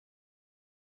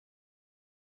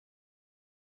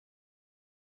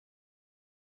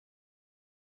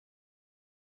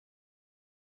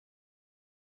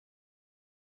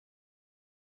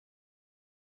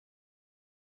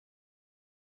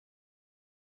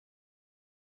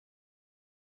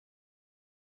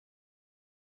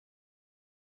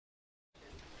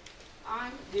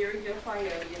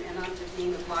And I'm the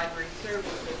Dean of Library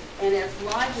Services. And as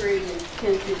librarians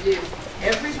tend to do,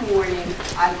 every morning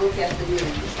I look at the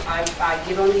news. I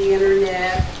get on the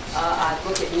internet, I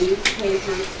look at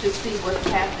newspapers to see what's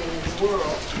happening in the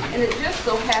world. And it just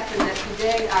so happened that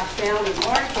today I found an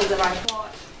article that I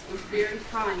thought was very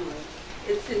timely.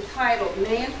 It's entitled,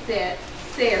 "Man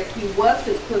Says He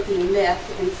Wasn't Cooking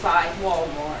Meth Inside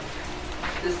Walmart."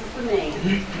 This is the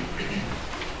man.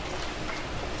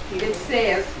 It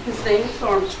says, his name is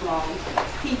Armstrong.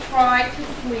 He tried to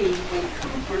flee when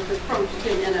troopers approached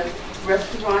him in a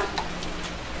restroom,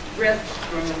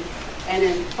 and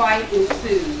a fight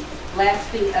ensued,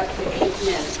 lasting up to 8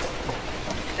 minutes.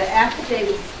 The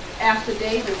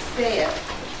affidavit said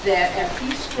that as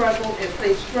they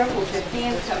struggled to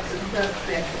handcuff the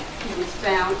suspect, he was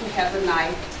found to have a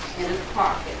knife in his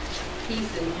pocket.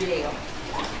 He's in jail.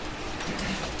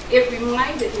 It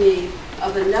reminded me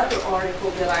of another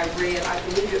article that I read, I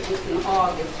believe it was in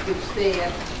August, which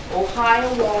said, Ohio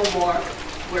Walmart,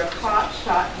 where cop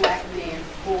shot black man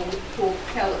pulled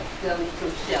pellet guns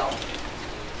from shelf.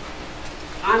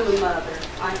 I'm a mother.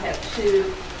 I have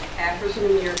 2 African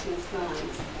American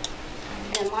sons.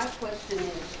 And my question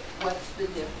is, what's the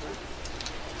difference?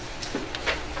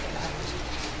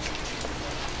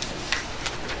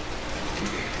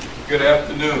 Good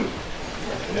afternoon.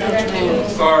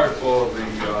 Sorry for the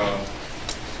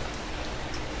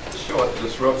short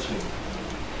disruption,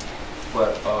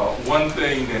 but one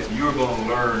thing that you're going to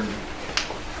learn,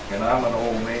 and I'm an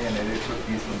old man and it took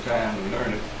me some time to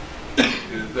learn it,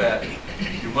 is that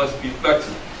you must be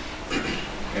flexible.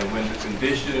 And when the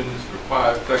conditions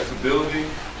require flexibility,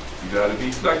 you got to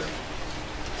be flexible.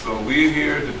 So we're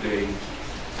here today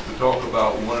to talk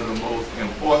about one of the most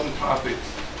important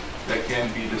topics that can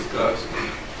be discussed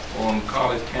on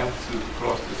college campuses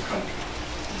across this country.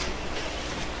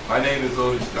 My name is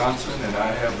Otis and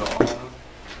I have the honor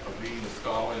of being a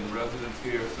scholar in residence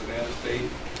here at Savannah State,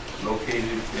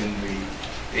 located in the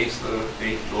Asa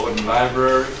H. Gordon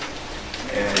Library.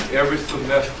 And every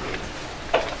semester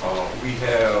we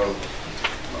have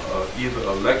either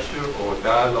a lecture or a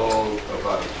dialogue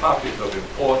about a topic of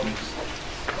importance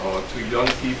to young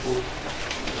people.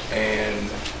 And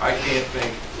I can't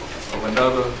think of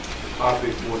another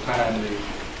topic more timely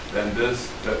than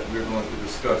this that we're going to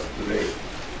discuss today.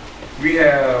 We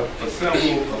have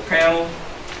assembled a panel,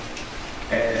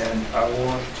 and I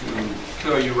want to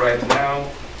tell you right now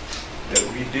that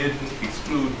we didn't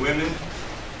exclude women,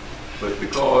 but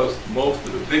because most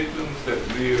of the victims that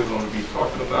we're going to be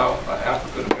talking about are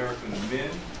African American men,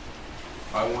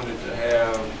 I wanted to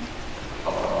have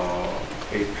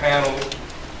a panel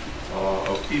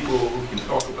of people who can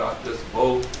talk about this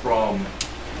both from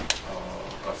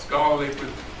a scholarly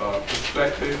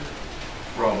perspective,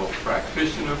 from a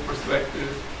practitioner perspective,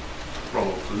 from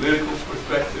a political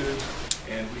perspective,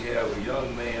 and we have a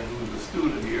young man who's a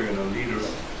student here and a leader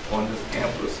on this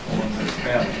campus on this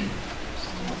panel.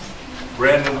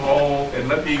 Brandon Hall, and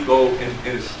let me go, and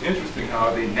it's interesting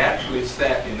how they naturally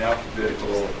sat in alphabetical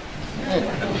order.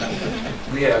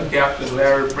 We have Captain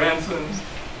Larry Branson,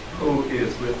 who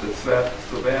is with the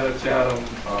Savannah Chatham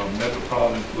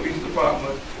Metropolitan Police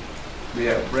Department. We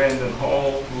have Brandon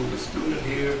Hall, who's a student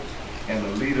here and a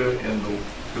leader in the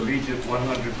Collegiate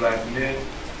 100 Black Men.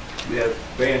 We have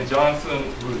Van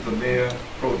Johnson, who is the Mayor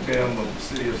Pro Tem of the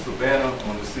City of Savannah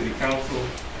on the City Council.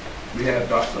 We have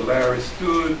Dr. Larry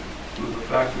Stewart, who's a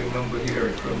faculty member here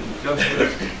in Criminal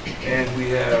Justice. And we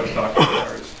have Dr.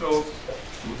 Larry Stokes,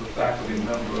 who's a faculty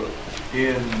member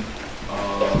in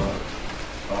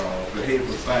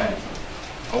behavioral science.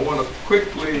 I want to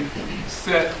quickly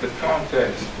set the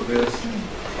context for this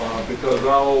because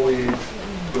I always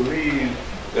believe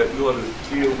that we ought to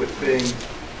deal with things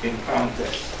in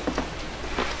context.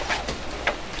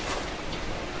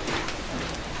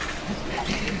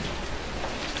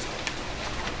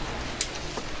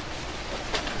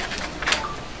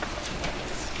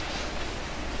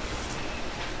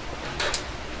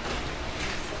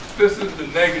 This is the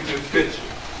negative picture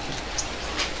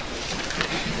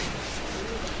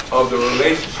of the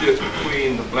relationship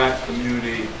between the black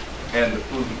community and the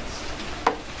police.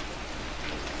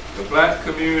 The black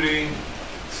community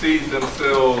sees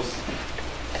themselves,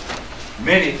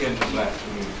 many in the black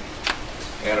community,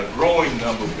 and a growing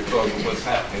number because of what's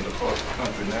happening across the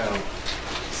country now,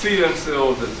 see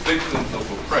themselves as victims of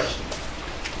oppression.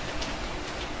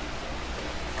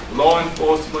 Law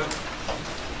enforcement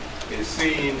is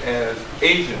seen as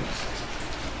agents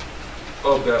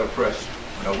of that oppression.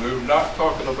 Now, we're not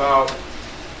talking about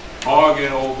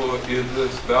arguing over is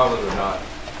this valid or not.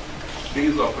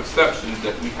 These are perceptions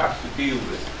that we have to deal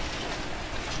with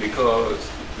because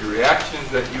The reactions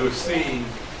that you're seeing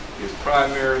is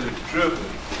primarily driven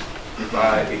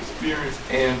by experience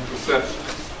and perception.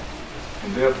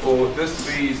 And therefore, this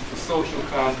leads to social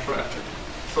conflict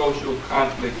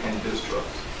and distrust.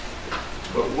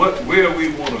 But where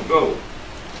we want to go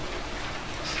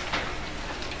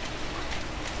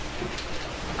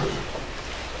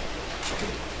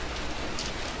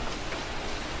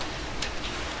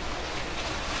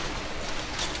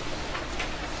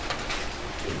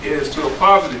is to a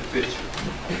positive picture.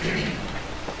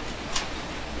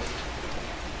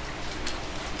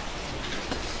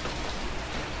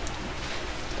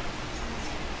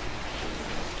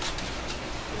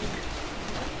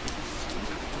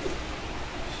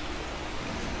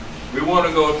 We want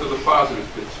to go to the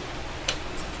positive picture.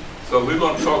 So we're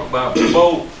going to talk about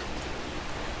both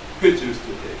pictures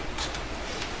today.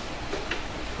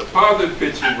 The positive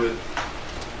picture would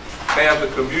have the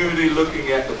community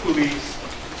looking at the police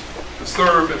to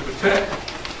serve and protect,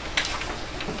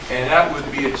 and that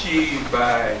would be achieved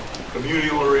by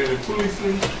community-oriented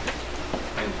policing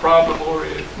and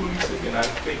problem-oriented policing, and I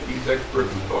think these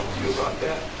experts will talk to you about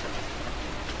that.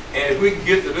 And if we can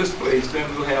get to this place, then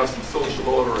we'll have some social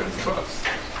order and trust.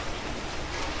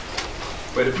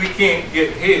 But if we can't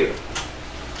get here,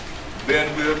 then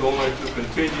we're going to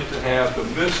continue to have the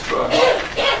mistrust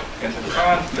and the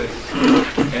conflict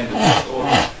and the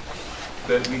disorder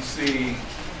that we see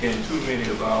in too many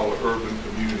of our urban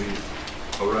communities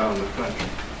around the country.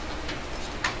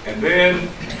 And then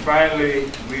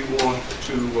finally, we want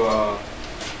to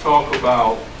talk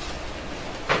about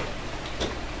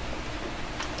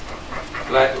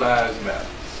Black Lives Matter.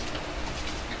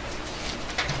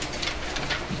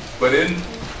 But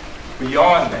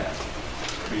beyond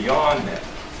that,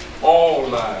 all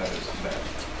lives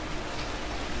matter.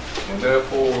 And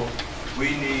therefore,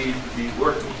 we need to be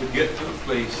working to get to the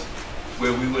place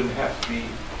where we wouldn't have to be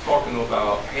talking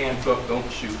about hands up,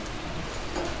 don't shoot.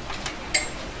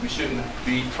 We shouldn't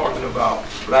be talking about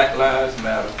Black Lives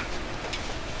Matter,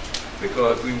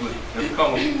 because we would have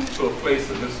come to a place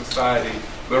in this society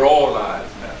where all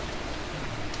lives matter.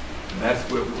 And that's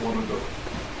where we want to go.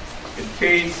 In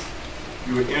case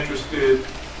you are interested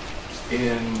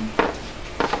in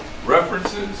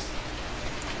references,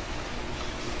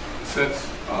 since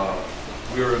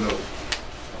we're in an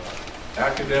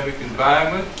academic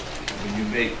environment, when you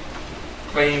make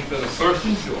claims and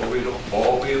assertions, you always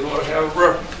ought to have a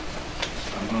reference.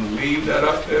 I'm going to leave that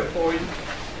up there for you,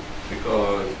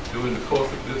 because during the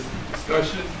course of this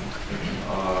discussion,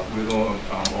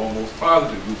 I'm almost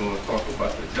positive we're going to talk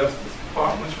about the Justice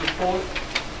Department's report,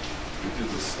 which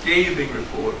is a scathing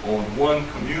report on one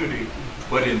community,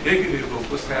 but indicative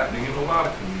of what's happening in a lot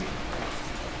of communities.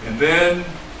 And then,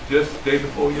 just the day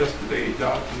before yesterday,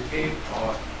 Jonathan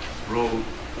Capehart wrote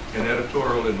an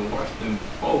editorial in the Washington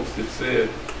Post that said,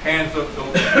 hands up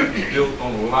don't be built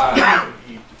on a lie.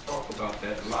 We need to talk about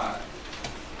that lie.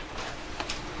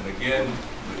 And again,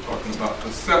 we're talking about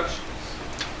perceptions.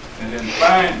 And then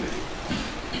finally,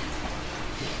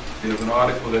 there's an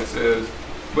article that says,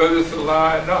 whether it's a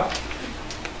lie or not,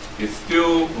 it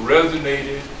still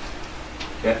resonated,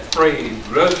 that phrase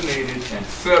resonated and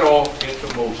set off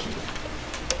into motion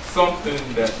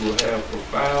something that will have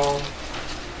profound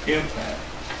impact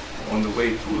on the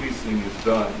way policing is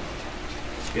done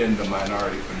in the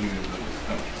minority communities of this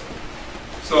country.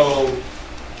 So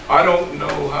I don't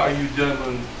know how you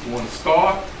gentlemen want to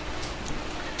start,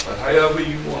 but however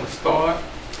you want to start,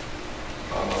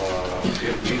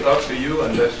 it'll be up to you,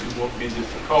 unless you want me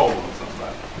just to call on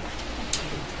somebody.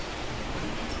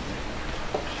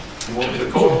 You want me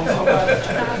to call on somebody?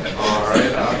 All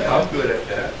right, I'm good at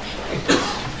that.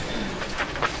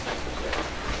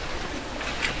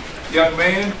 Young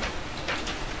man,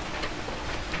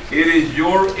 it is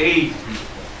your age group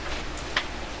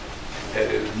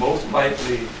that is most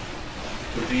likely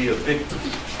to be a victim.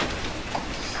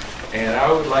 And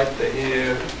I would like to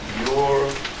hear your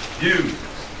views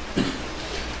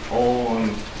on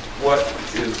what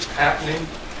is happening,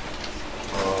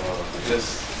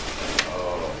 this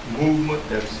movement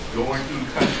that's going through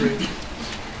the country,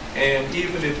 and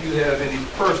even if you have any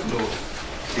personal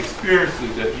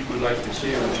experiences that you would like to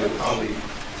share with your colleagues,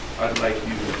 I'd like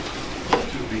you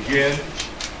to begin,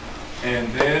 and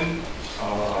then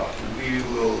we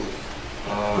will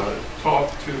talk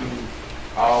to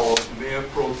our Mayor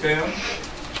Pro Tem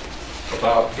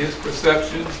about his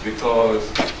perceptions, because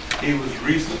he was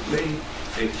recently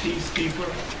a peacekeeper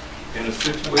in a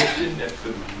situation that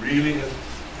could really have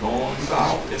gone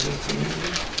south in this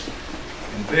community.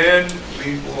 And then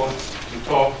we want to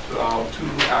talk to our two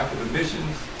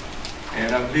academicians,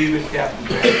 and I'm leaving Captain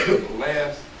Branson for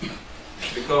last,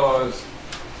 because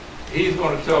he's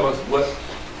going to tell us what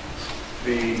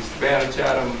the Savannah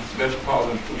Chatham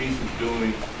Metropolitan Police is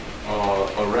doing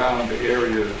around the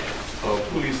area of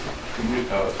police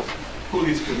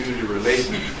community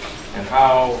relations and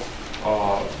how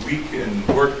we can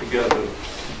work together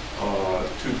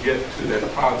to get to that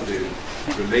positive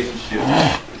relationship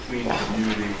between the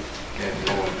community and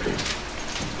law enforcement.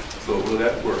 So will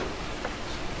that work?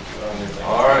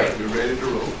 All right, we're ready to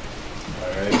roll.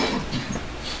 All right.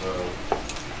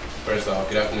 First off,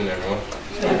 good afternoon, everyone.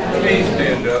 Please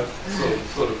stand up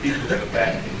so the people in the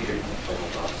back can hear you.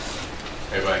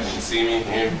 Everybody can see me,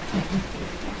 hear me?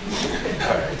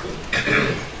 All right, cool.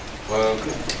 Well,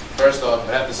 first off,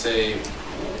 I have to say,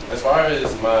 as far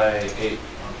as our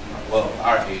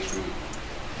age group,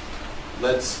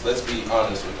 let's be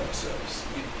honest with ourselves.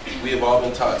 We have all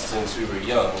been taught since we were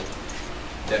young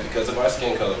that because of our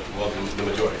skin color, well, the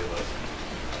majority of us,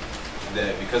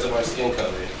 that because of our skin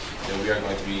color, that we are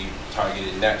going to be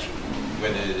targeted naturally,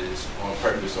 whether it is on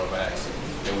purpose or by accident,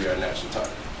 that we are naturally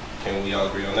targeted. Can we all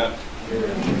agree on that?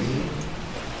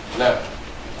 Now,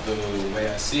 the way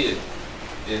I see it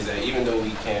is that even though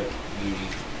we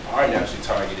are naturally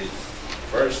targeted,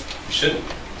 first, we shouldn't.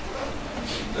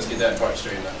 Let's get that part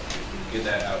straightened out. Get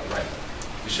that out right now.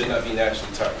 We should not be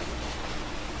naturally targeted.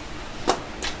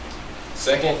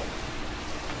 Second,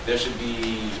 I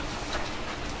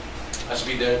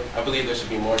believe there should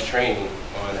be more training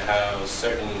on how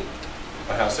certain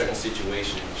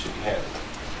situations should be handled.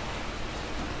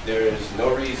 There is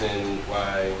no reason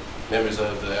why members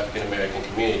of the African American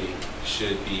community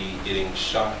should be getting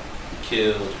shot,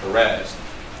 killed, harassed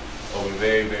over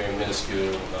very, very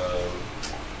minuscule,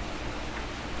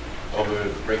 over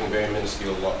breaking very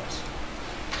minuscule laws.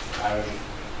 I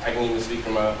can even speak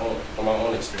from my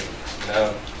own experience.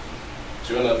 Now,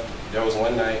 true enough, there was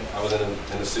one night I was in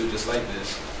a suit just like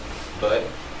this, but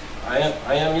I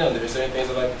am young. There are certain things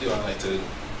I like to do.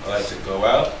 I like to go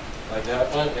out, I like to have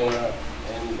fun, and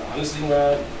honestly, when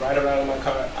I ride around in my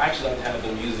car, I actually like to have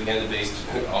the music and the bass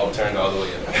all turned all the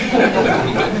way up.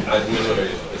 Like the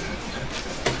majority of us.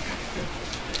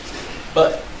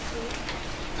 But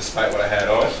despite what I had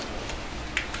on,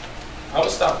 I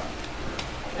was stopped.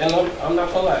 And I'm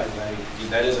not gonna lie, like,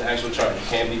 that is an actual charge. You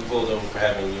can't be pulled over for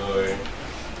having you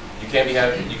can't be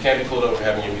pulled over for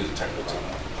having your music turned up too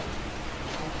loud.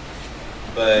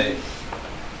 But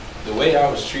the way I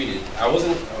was treated, I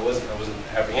wasn't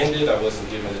apprehended. I wasn't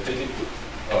given a ticket.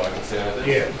 Oh, I can say that.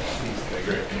 Yeah. Okay,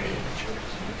 great.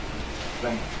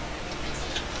 Thank you.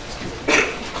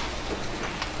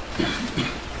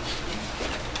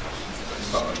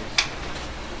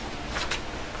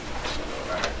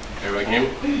 Everybody can hear me?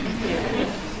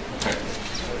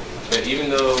 But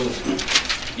even though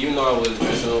I was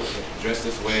dressed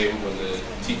this way when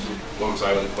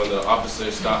the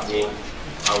officer stopped me,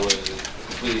 I was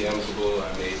completely amicable.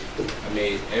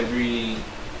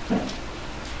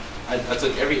 I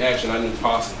took every action I knew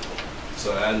possible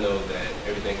so that I know that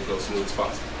everything could go smooth as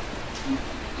possible.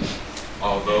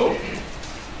 Although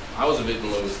I was a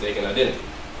victim of mistaken identity.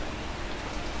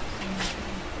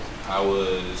 I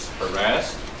was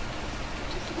harassed,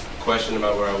 questioned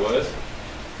about where I was,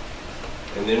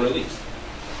 and then released.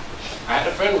 I had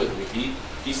a friend with me.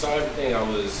 He saw everything. I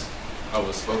was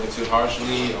spoken to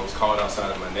harshly. I was called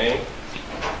outside of my name.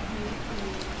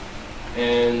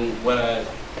 And when I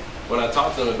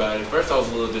talked to him about it, at first I was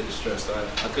a little bit distressed.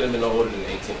 I could have been no older than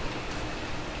 18.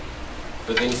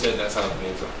 But then he said that's how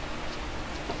things are.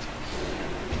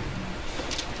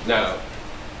 Now,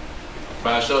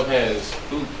 by a show of hands,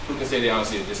 who can say they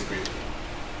honestly disagree with me?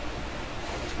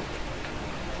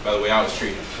 By the way I was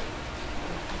treated.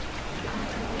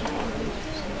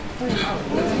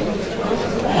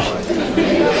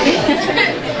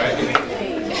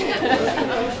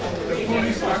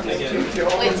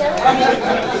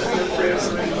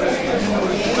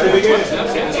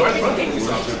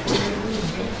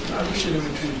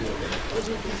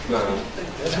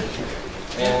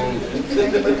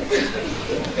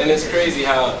 And it's crazy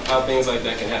how things like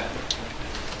that can happen.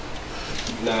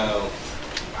 Now,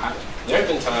 there have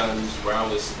been times where I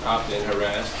was stopped and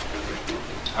harassed.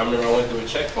 I remember I went through a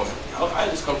checkpoint. I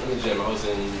just come from the gym. I was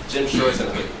in gym shorts and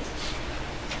a hoodie.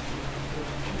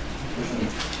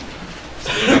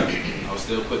 I was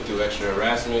still put through extra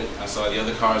harassment. I saw the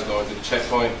other cars going through the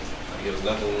checkpoint. There was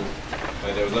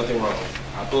nothing wrong.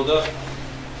 I pulled up,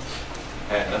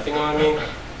 had nothing on me.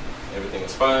 Everything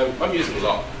was fine. My music was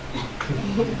off.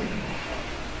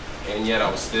 And yet I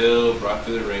was still brought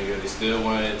through the ringer. They still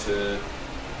wanted to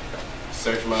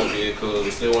search my vehicle.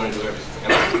 They still wanted to do everything.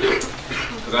 And I couldn't do it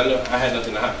because I knew I had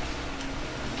nothing to hide.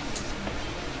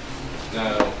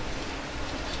 Now,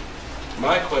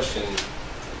 my question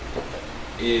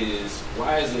is,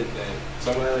 why is it that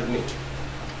somebody like me,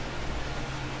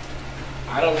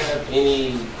 I don't have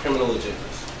any criminal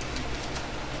agendas.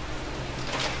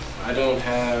 I don't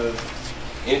have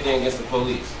anything against the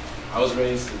police. I was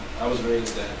raised to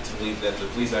believe that the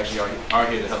police actually are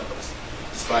here to help us,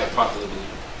 despite popular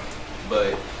belief.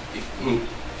 But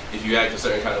if you act a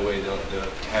certain kind of way, they'll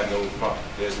have no problem.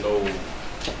 There's no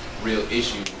real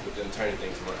issue with them turning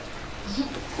things around.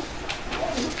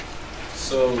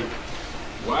 So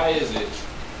why is it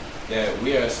that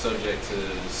we are subject to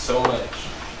so much,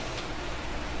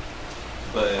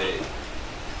 but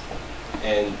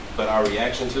our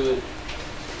reaction to it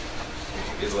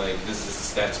is like, this is the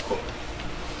status quo?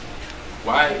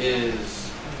 Why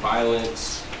is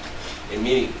violence in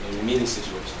meeting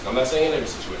situations, I'm not saying in every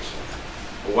situation,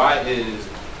 but why is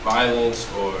violence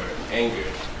or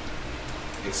anger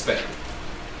expected?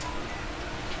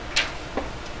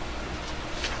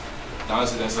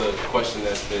 Honestly, that's a question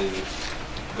that's been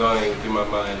going through my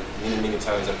mind many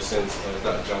times ever since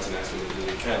Dr. Johnson asked me to do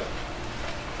the account.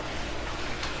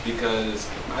 Because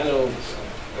I know,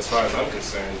 as far as I'm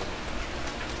concerned,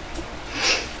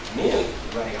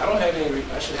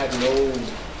 I should have no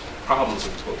problems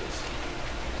with police.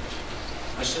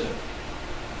 I should.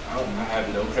 I have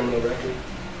no criminal record.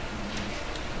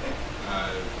 I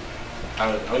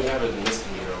don't even have a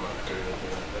misdemeanor on my record or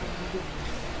anything like that.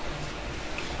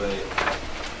 But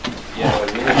yeah, on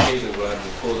many occasions when I've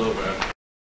been pulled over,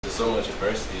 there's so much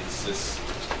adversity. It's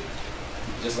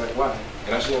just like, why?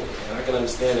 And I can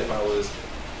understand if I was,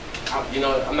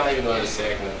 I'm not even going to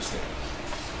say I can understand.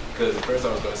 Because at first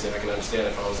I was going to say I can understand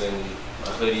if I was in a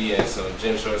hoodie and some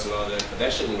gym shorts and all that, but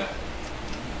that shouldn't matter.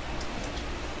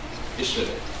 It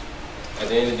shouldn't. At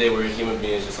the end of the day, we're human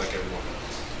beings just like everyone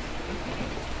else.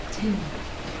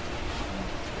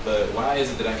 But why is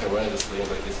it that I can run into things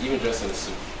like this, even dressed in a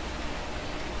suit?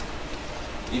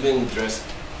 Even dressed,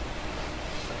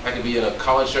 I could be in a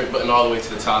collared shirt buttoned all the way to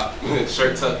the top,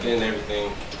 shirt tucked in and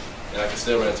everything, and I can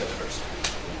still run into the person.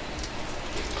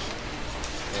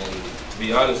 And to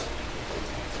be honest,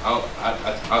 I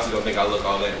honestly don't think I look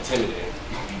all that intimidating.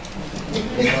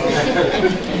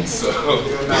 So,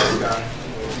 you're a nice guy.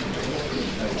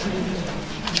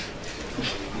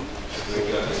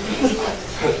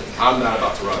 I'm not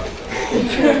about to rob it.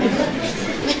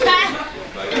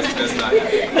 Like, that's not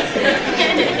happening.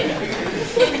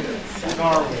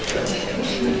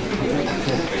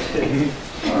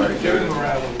 All right, Kevin.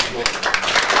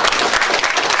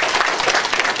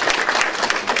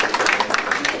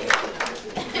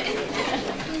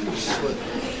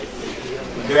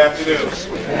 Good afternoon.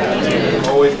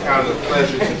 Always kind of a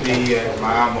pleasure to be at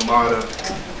my alma mater,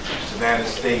 Savannah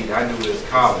State. I knew it as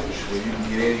college, where you can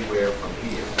get anywhere from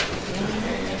here.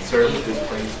 And serve at this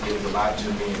place means a lot to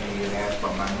me, and being asked by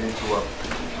my mentor,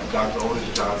 Dr. Otis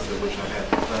Johnson, which I've had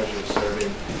the pleasure of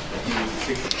serving. He was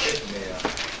the 65th mayor,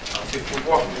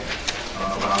 64th mayor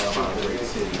of our great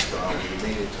city, so I was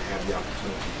elated to have the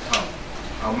opportunity to come.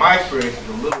 My experience is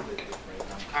a little bit different.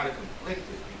 I'm kind of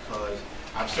conflicted because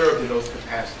I've served in those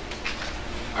capacities.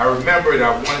 I remember that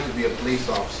I wanted to be a police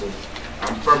officer.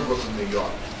 I'm from Brooklyn, New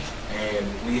York, and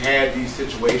we had these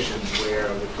situations where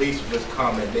the police would just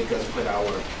come and make us put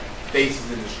our faces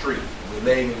in the street. We're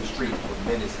laying in the street for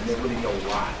minutes and didn't really know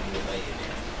why we were laying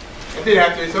there. And then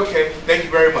after it's okay, thank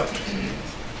you very much.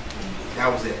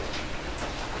 That was it.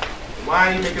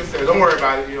 Why are you making sense? Don't worry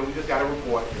about it. We just got a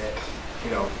report that,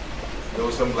 there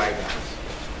was some black guys.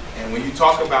 And when you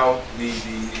talk about the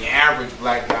average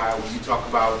black guy, when you talk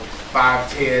about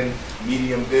 5'10",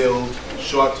 medium build,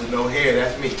 short to no hair,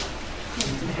 that's me.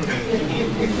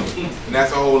 And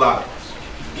that's a whole lot of us.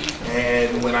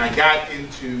 And when I got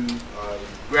into,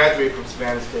 graduated from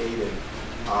Savannah State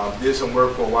and did some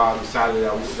work for a while, decided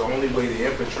that the only way to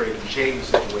infiltrate and change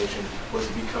the situation was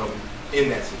to become in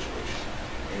that situation,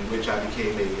 in which I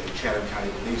became a Chatham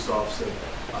County police officer,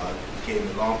 became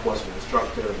a law enforcement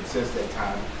instructor, and since that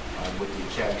time, with the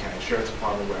Chatham County Sheriff's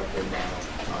Department, where I've been now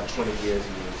 20 years as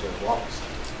a reserve officer.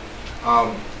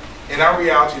 And our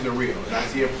realities are real, and I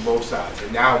see it from both sides.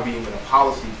 And now being in a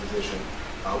policy position,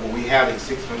 where we have a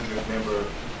 600-member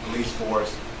police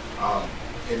force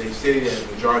in a city that is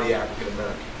majority African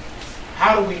American.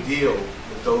 How do we deal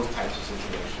with those types of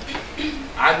situations?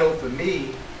 I know for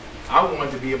me, I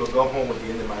wanted to be able to go home at the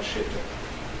end of my shift.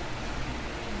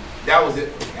 That was it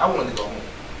for me. I wanted to go home.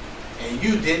 And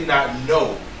you did not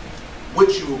know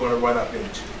what you were going to run up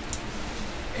into.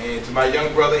 And to my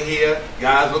young brother here,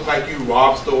 guys look like you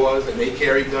rob stores and they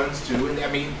carry guns too. And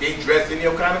I mean, they dress in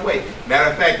your kind of way. Matter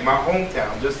of fact, in my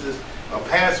hometown, just this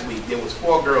past week, there was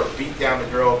 4 girls beat down the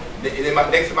girl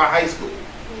next to my high school.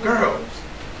 Girls.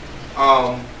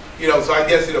 You know, so I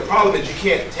guess the problem is you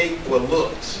can't take what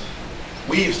looks.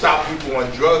 We've stopped people on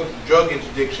drug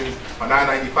interdictions on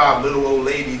I-95, little old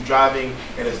ladies driving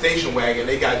in a station wagon.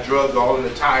 They got drugs all in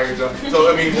the tires.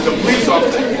 So I mean, the police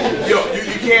officer, you know,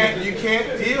 you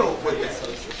can't deal with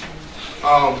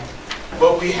that.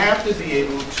 But we have to be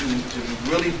able to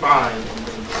really find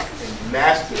and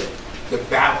master the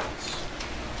balance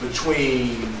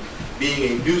between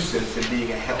being a nuisance and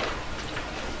being a help.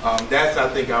 That's, I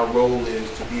think, our role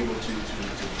is to be able to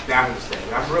balance that.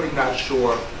 And I'm really not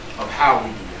sure of how we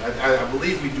do it. I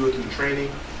believe we do it through training.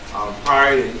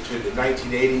 Prior to the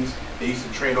 1980s, they used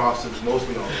to train officers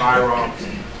mostly on firearms.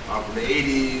 From the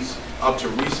 80s up to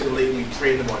recently, we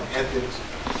trained them on ethics.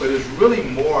 But it's really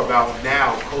more about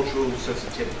now cultural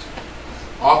sensitivity.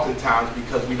 Oftentimes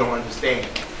because we don't understand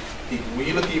people. When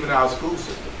you look even at our school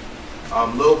system,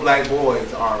 little black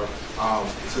boys are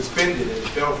suspended and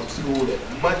expelled from school at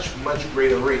much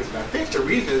greater rates. And I think the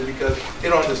reason is because they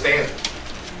don't understand it.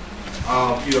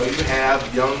 You know, you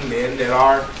have young men that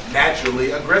are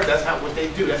naturally aggressive. That's what they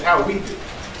do. That's how we do.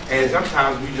 And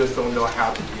sometimes we just don't know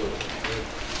how to deal with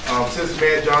it. Since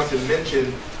Mayor Johnson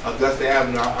mentioned Augusta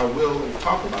Avenue, I will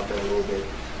talk about that a little bit.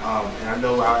 And I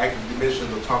know our active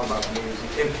commissioners will talk about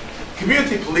community. And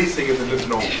community policing is a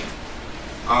misnomer,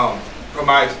 from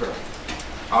my experience.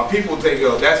 People think,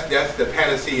 oh, that's the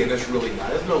panacea, and it's really not.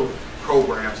 There's no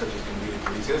program such as community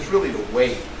policing. It's really the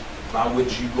way by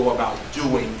which you go about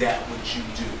doing that which you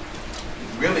do.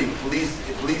 Really,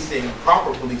 policing,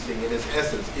 proper policing in its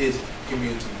essence is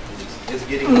community policing. It's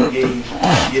getting engaged,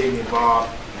 getting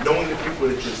involved, knowing the people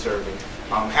that you're serving,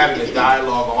 having a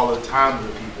dialogue all the time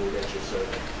with the people that you're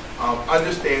serving,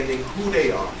 understanding who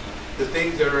they are, the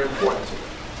things that are important to them,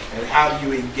 and how do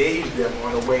you engage them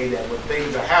on a way that when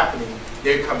things are happening,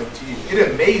 they're coming to you.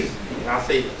 It amazes me, and I'll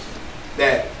say this,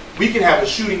 that we can have a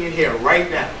shooting in here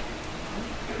right now.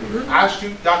 I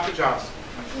shoot Dr. Johnson.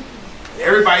 And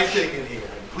everybody's sitting in here.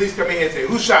 And the police come in here and say,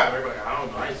 who shot him? Everybody's like, I don't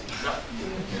know, I ain't seen nothing.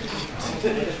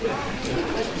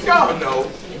 Y'all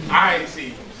know, I ain't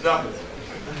seen nothing.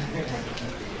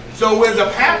 So what ends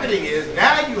up happening is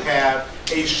now you have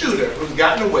a shooter who's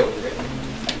gotten away with it,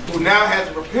 who now has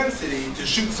a propensity to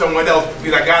shoot someone else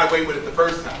because I got away with it the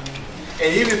first time.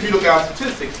 And even if you look at our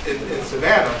statistics in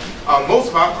Savannah, most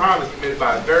of our crime is committed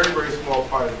by a very small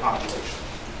part of the population.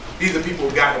 These are people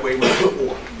who got away with it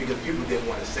before because people didn't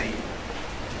want to say it.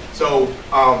 So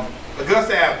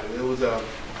Augusta Avenue, it was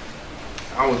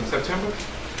in September?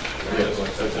 Yes,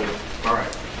 September. All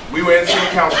right. We were in city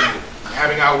council meeting,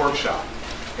 having our workshop.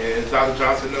 And as Dr.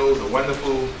 Johnson knows, a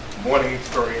wonderful morning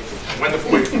experience, a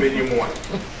wonderful way to spend your morning.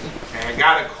 And I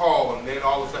got a call, and then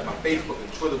all of a sudden my Facebook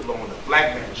and Twitter blowing a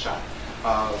black man shot.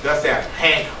 Augusta Avenue,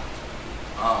 handcuffed.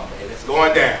 And it's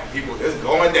going down. People, it's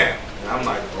going down. And I'm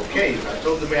like, okay. I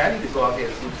told the man, I need to go out there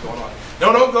and see what's going on.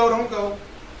 No, don't go.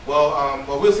 Well,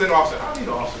 we'll send an officer. I don't need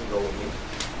an officer to go with me.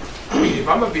 I mean, if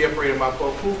I'm going to be afraid of my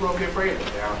folks, who's going to be afraid of me?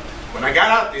 Now, when I got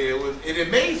out there, it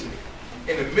amazed me.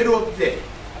 In the middle of the day,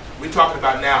 we're talking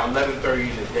about now 11:30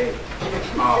 in the day,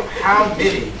 how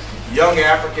many young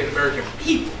African-American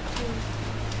people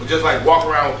would just like walk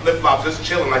around with flip-flops, just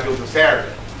chilling like it was a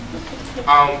Saturday.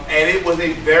 And it was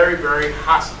a very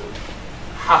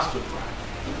hostile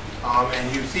crowd.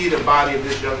 And you see the body of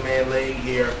this young man laying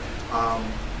here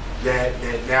that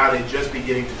now they're just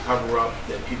beginning to cover up,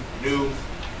 that people knew.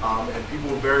 And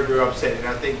people were very upset. And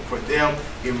I think for them,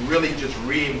 it really just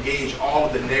re-engaged all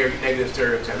of the negative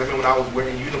stereotypes. I remember when I was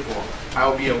wearing uniform, I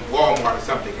would be in Walmart or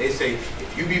something. They say,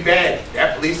 if you be bad,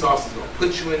 that police officer's going to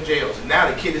put you in jail. So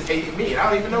now the kid is hating me, and I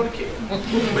don't even know the kid.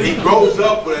 But he grows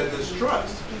up with a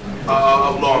distrust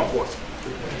of law enforcement.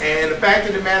 And the fact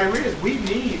of the matter is, we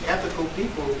need ethical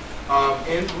people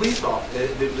in police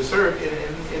office to serve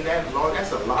in that law.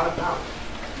 That's a lot of power.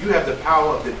 You have the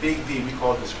power of the big D we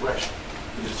call discretion,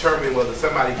 to determine whether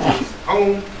somebody goes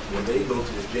home or they go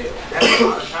to the jail. That's a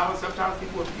lot of power. Sometimes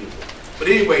people abuse it. But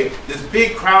anyway, this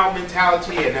big crowd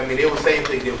mentality, and I mean, they were saying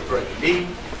things. They were threatening me.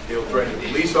 They were threatening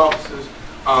police officers.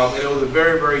 And it was a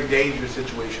very dangerous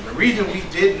situation. The reason we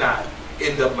did not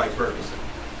end up like Ferguson,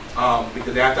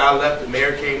 because after I left, the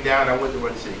mayor came down, I went to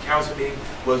run the city council meeting,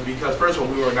 was because, first of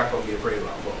all, we were not going to be afraid of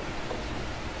our vote.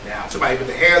 Now, if somebody put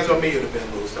their hands on me, it would have been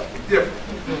a little something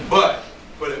different. But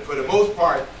for the most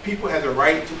part, people had the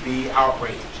right to be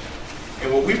outraged.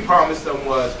 And what we promised them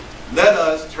was, let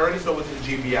us turn this over to the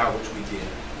GBI, which we did.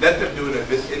 Let them do an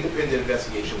independent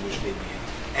investigation, which they did.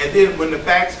 And then when the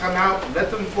facts come out, let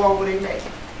them fall where they may.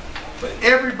 But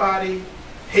everybody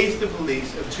hates the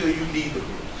police until you need the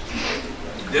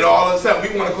police. Then all of a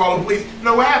sudden, we want to call the police. You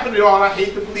know what happened to y'all? I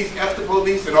hate the police, F the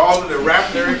police, and all of the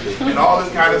rap lyrics and all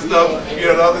this kind of stuff. You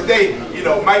know, the other day, you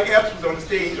know, Mike Epps was on the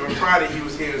stage on Friday. He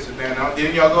was here in Savannah.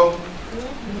 Didn't y'all go?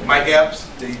 Mike Epps,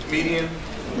 the comedian.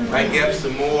 Mike Epps,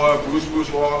 some more. Bruce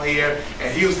were all here.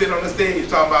 And he was sitting on the stage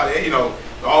talking about, you know,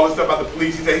 all this stuff about the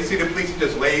police. He said he see the police, he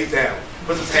just lays down,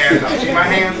 puts his hands out. See my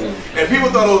hands? And people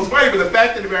thought it was funny, but the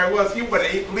fact of the matter was he wanted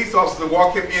 8 police officers to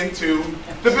walk him into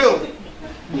the building.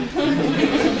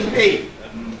 8.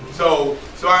 So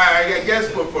I guess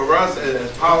for us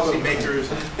as policymakers,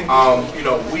 you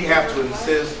know, we have to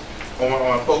insist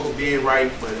on folks being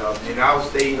right. But in our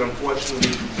state,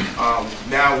 unfortunately,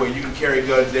 now where you can carry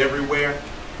guns everywhere,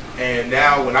 and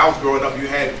now when I was growing up, you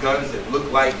had guns that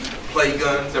looked like play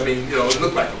guns. I mean, you know, it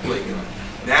looked like a play gun.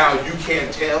 Now you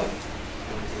can't tell,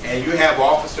 and you have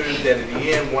officers that at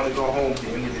the end want to go home at the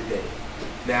end of the day.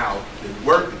 Now, the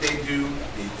work that they do,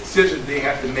 the decisions they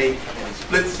have to make in a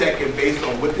split second based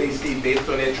on what they see, based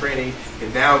on their training,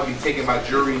 can now be taken by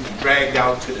juries and dragged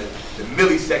out to the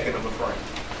millisecond of a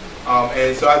frame.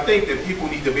 And so I think that people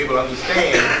need to be able to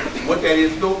understand what that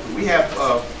is. We have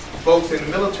folks in the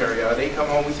military, they come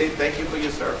home, we say thank you for your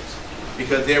service,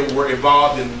 because they were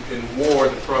involved in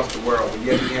wars across the world. And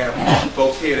yet we have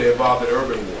folks here that are involved in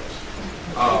urban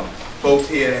wars. Folks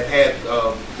here that had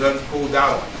guns pulled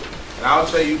out on them. And I'll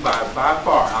tell you, by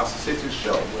far, our statistics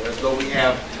show, as though we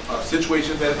have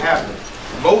situations that have happened,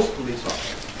 most police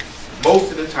officers, most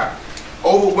of the time,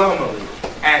 overwhelmingly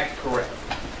act correctly.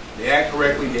 They act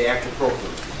correctly, they act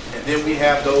appropriately. And then we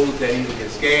have those that either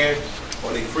get scared,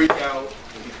 or they freak out,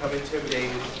 they become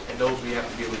intimidated, and those we have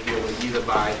to be able to deal with either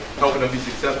by helping them be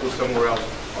successful somewhere else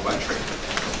or by training.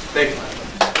 Thank you.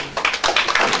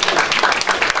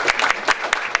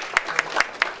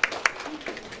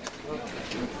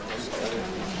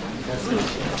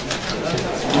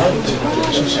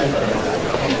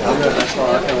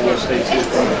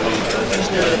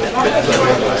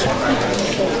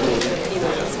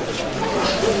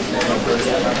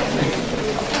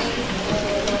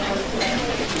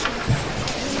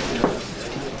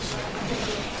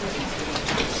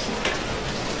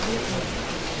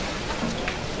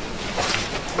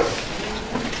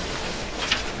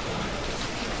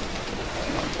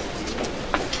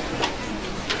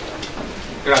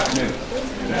 Good afternoon.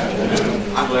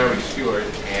 I'm Larry Stewart,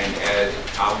 and as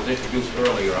I was introduced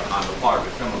earlier, I'm a part of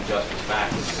the criminal justice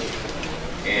faculty.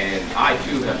 And I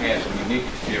too have had some unique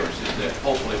experiences that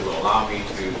hopefully will allow me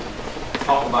to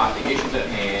talk about the issues at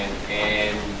hand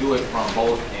and do it from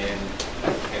both an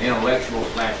intellectual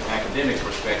 / academic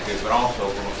perspective, but also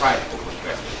from a practical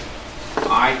perspective.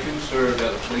 I too served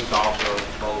as a police officer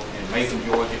both in Macon,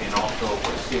 Georgia, and also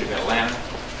for the city of Atlanta.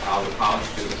 I was a college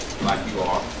student like you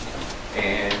are.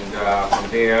 And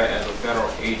from there as a federal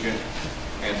agent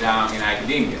and down in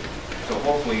academia. So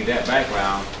hopefully that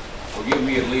background will give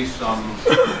me at least some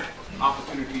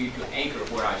opportunity to anchor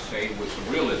what I say with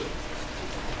some realism.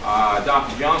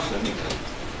 Dr. Johnson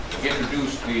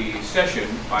introduced the session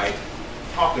by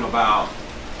talking about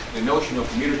the notion of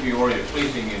community-oriented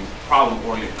policing and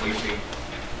problem-oriented policing,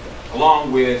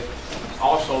 along with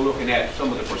also looking at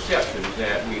some of the perceptions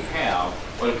that we have,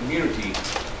 or the community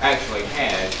actually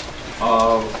has,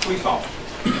 of police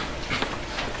officers.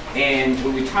 And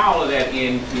when we tie all of that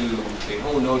into the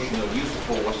whole notion of use of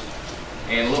force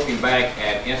and looking back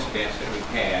at incidents that we've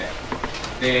had,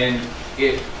 then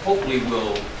it hopefully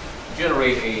will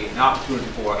generate an opportunity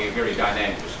for a very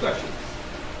dynamic discussion.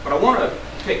 But I want to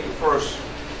take the first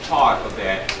part of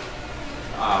that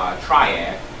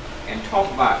triad and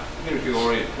talk about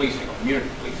community-oriented policing or community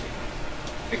policing,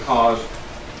 because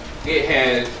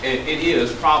it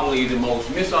is probably the most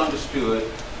misunderstood,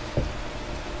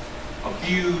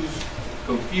 abused,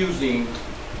 confusing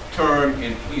term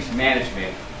in police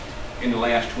management in the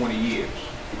last 20 years.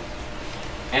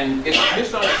 And it's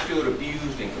misunderstood,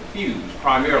 abused, and confused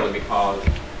primarily because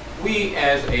we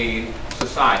as a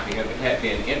society have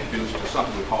been introduced to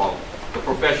something we call the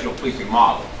professional policing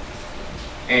model.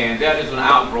 And that is an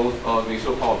outgrowth of the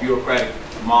so-called bureaucratic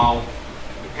model,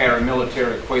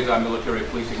 paramilitary, quasi-military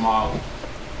policing model,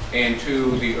 and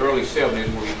to the early 70s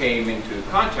when we came into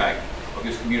contact with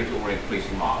this community-oriented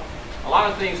policing model. A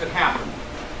lot of things had happened.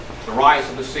 The riots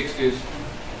of the 60s,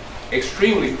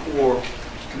 extremely poor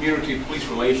community police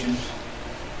relations,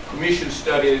 commission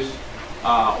studies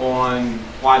on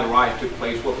why the riot took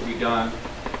place, what could be done,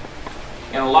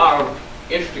 and a lot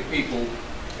of interested people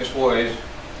as far as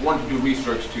wanting to do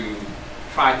research to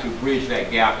try to bridge that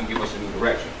gap and give us a new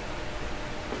direction.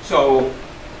 So,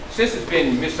 since it's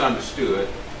been misunderstood,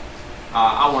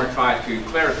 I want to try to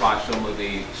clarify some of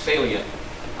the salient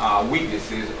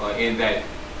weaknesses in that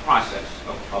process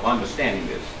of understanding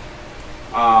this.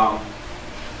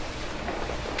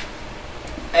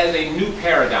 As a new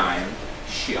paradigm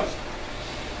shift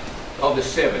of the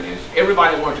 70s,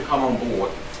 everybody wanted to come on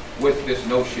board with this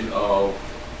notion of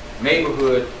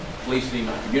neighborhood policing,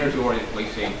 community-oriented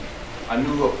policing, a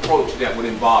new approach that would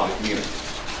involve the community.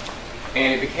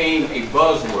 And it became a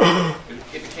buzzword.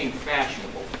 It became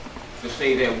fashionable to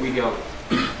say that we have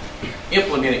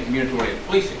implemented community-oriented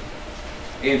policing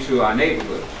into our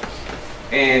neighborhoods.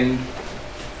 And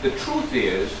the truth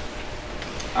is,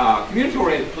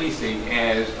 community-oriented policing,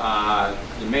 as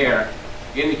the mayor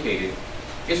indicated,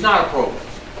 is not a program.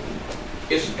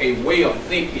 It's a way of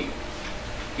thinking.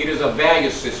 It is a value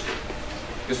system.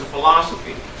 It's a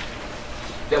philosophy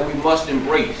that we must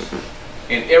embrace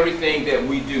in everything that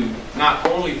we do, not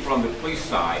only from the police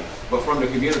side, but from the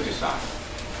community side.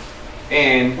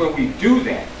 And when we do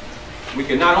that, we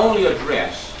can not only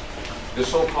address the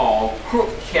so-called crook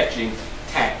catching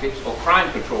tactics or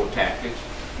crime control tactics,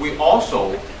 we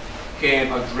also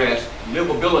can address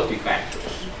livability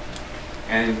factors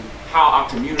and how our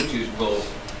communities will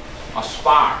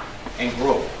aspire and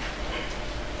grow.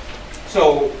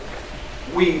 So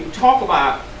we talk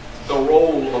about the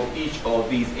role of each of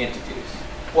these entities,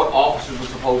 what officers are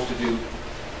supposed to do,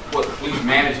 what police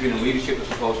management and leadership are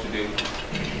supposed to do,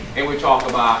 and we talk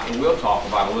about, and we'll talk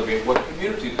about a little bit, what the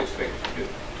community is expected to do.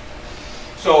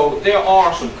 So there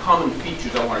are some common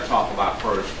features I want to talk about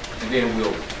first, and then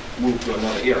we'll move to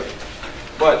another area.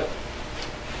 But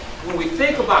when we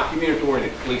think about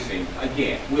community-oriented policing,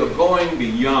 again, we are going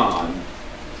beyond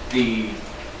the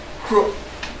crook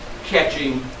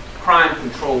catching, crime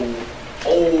control,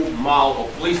 old model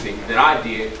of policing that I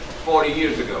did 40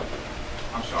 years ago.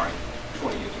 I'm sorry,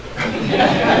 20 years ago.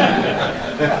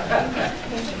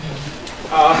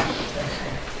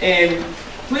 And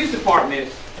police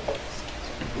departments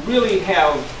really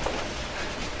have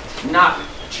not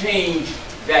changed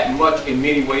that much in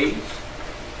many ways,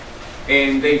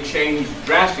 and they've changed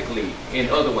drastically in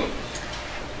other ways.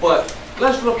 But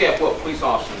let's look at what police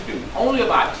officers do. Only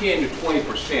about 10 to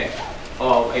 20%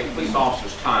 of a police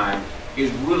officer's time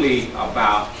is really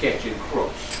about catching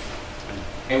crooks.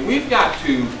 And we've got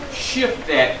to shift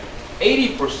that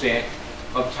 80%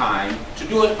 of time to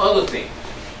doing other things,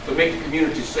 to make the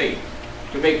community safe,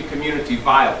 to make the community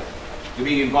viable, to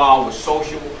be involved with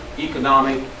social,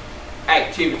 economic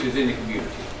activities in the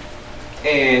community.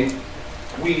 And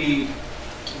we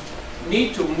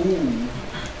need to move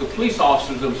the police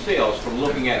officers themselves from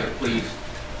looking at the police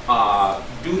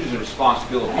duties and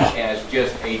responsibilities as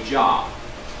just a job,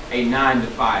 a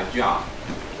 9-to-5 job.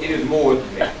 It is more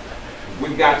than that.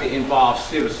 We've got to involve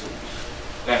citizens.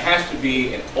 There has to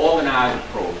be an organized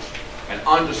approach, an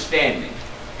understanding,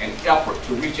 an effort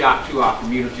to reach out to our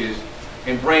communities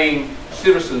and bring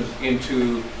citizens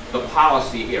into the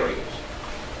policy areas.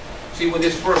 See, when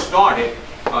this first started,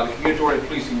 the community-oriented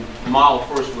policing model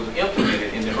first was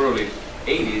implemented in the early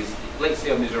 80s, late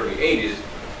 70s, early 80s.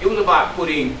 It was about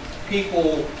putting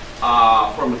people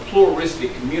from the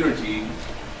pluralistic community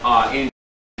in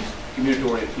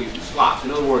community-oriented policing slots.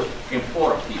 In other words,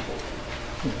 important people.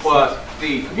 But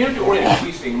the community-oriented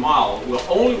policing model will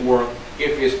only work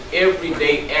if it's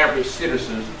everyday average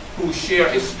citizens who share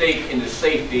a stake in the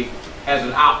safety as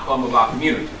an outcome of our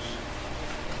communities.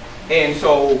 And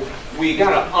so we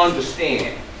got to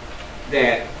understand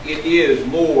that it is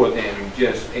more than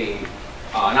just an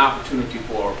opportunity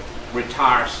for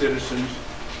retired citizens,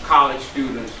 college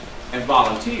students, and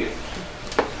volunteers.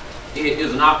 It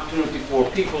is an opportunity for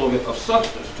people of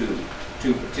substance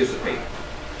to participate.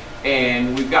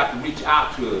 And we've got to reach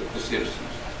out to the citizens.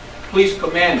 Police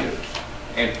commanders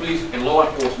and police and law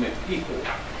enforcement people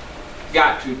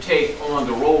got to take on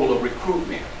the role of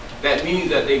recruitment. That means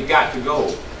that they've got to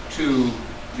go to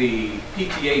the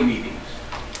PTA meetings,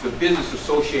 the business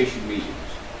association meetings,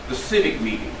 the civic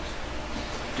meetings,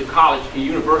 to college and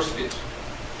universities,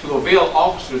 to avail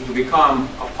officers to become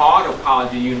a part of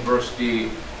college and university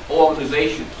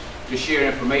organizations, to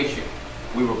share information.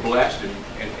 We were blessed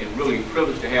and really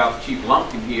privileged to have Chief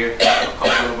Lumpkin here a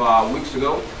couple of weeks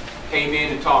ago. Came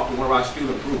in and talked to one of our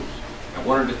student groups. And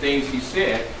one of the things he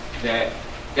said,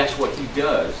 that's what he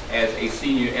does as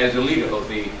a leader of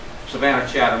the Savannah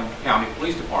Chatham County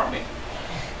Police Department.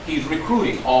 He's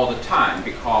recruiting all the time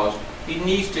because he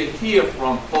needs to hear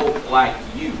from folk like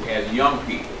you as young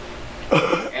people,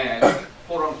 as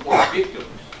quote-unquote victims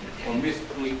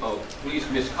of police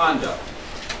misconduct,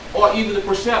 or even the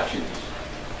perceptions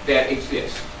that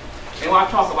exist. And I'll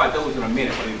talk about those in a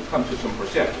minute when we come to some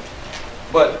perceptions.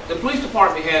 But the police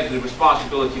department has the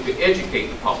responsibility to educate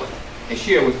the public and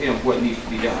share with them what needs to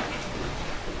be done.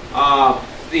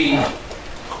 The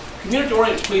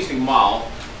community-oriented policing model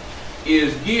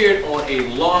is geared on a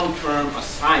long-term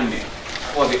assignment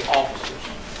for the officers.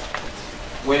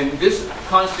 When this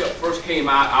concept first came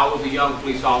out, I was a young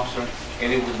police officer,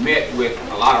 and it was met with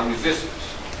a lot of resistance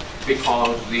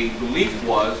because the belief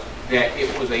was that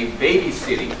it was a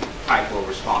babysitting type of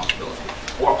responsibility,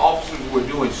 or officers were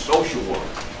doing social work.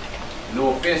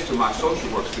 No offense to my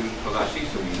social work students, because I see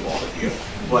some of you all here,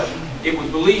 but it was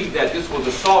believed that this was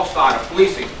the soft side of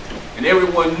policing, and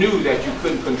everyone knew that you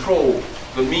couldn't control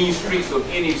the mean streets of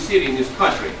any city in this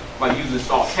country by using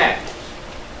soft tactics.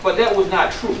 But that was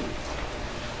not true.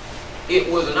 It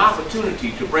was an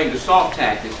opportunity to bring the soft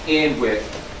tactics in with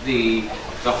the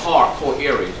hardcore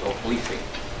areas of policing,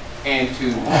 and to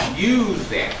use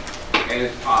that,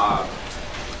 as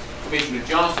Commissioner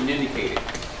Johnson indicated,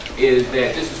 is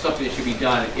that this is something that should be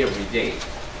done every day.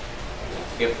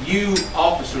 If you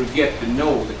officers get to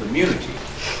know the community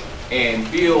and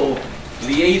build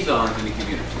liaisons in the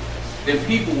community, then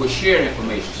people will share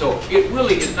information. So it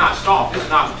really is not soft. It's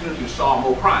an opportunity to solve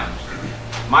more crimes.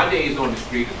 My days on the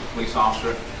street as a police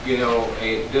officer, you know,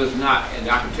 it does not, and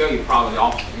I can tell you, probably the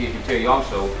officers here can tell you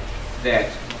also, that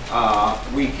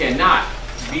we cannot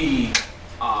be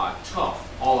tough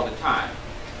all the time.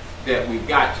 That we've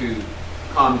got to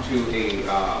come to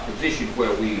a position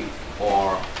where we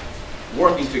are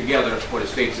working together for the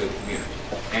safety of the community.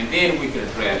 And then we can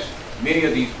address many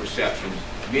of these perceptions,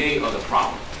 many of the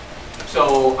problems.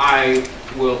 So I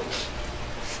will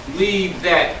leave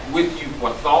that with you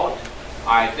for thought.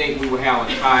 I think we will have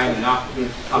a time and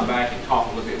opportunity to come back and talk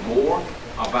a little bit more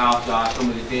about some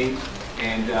of the things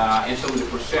and some of the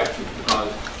perceptions,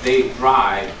 because they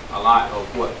drive a lot of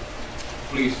what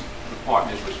police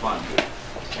departments respond to.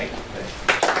 Thank you.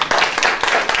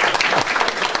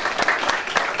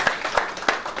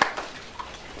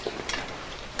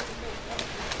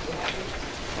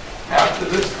 After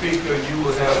this speaker, you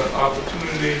will have an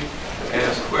opportunity to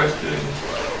ask questions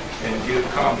and give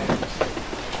comments.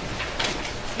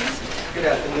 Good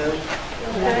afternoon.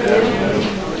 I'm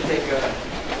going to take a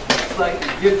slightly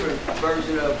different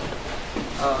version of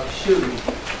shooting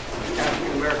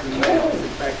African American males. In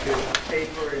fact, there's a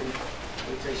paper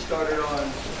which I started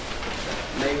on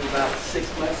maybe about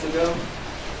 6 months ago.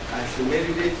 I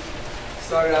submitted it,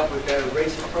 started out with that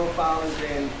racial profiling,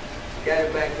 then got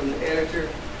it back from the editor.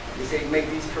 They say make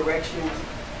these corrections,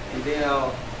 and then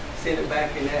I'll send it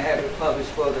back and have it published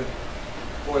for the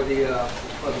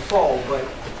fall. But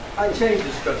I changed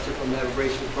the structure from that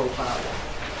racial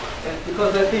profiling, and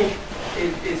because I think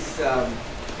it's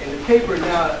and the paper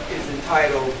now is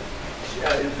entitled.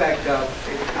 In fact,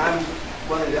 I'm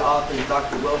one of the authors,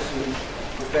 Dr. Wilson,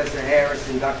 Professor Harris,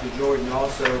 and Dr. Jordan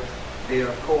also. They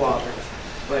are co-authors.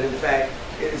 But in fact,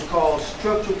 it is called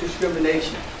Structural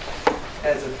Discrimination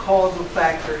as a causal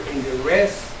factor in the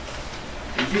arrest,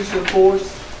 the use of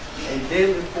force, and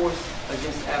deadly force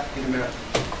against African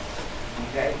Americans.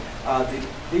 Okay?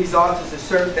 These authors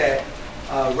assert that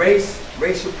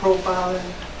racial profiling,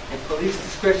 and police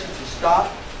discretion to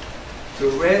stop,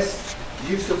 to arrest,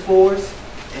 use of force,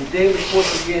 and deadly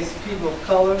force against people of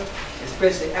color,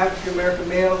 especially African American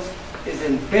males, is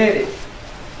embedded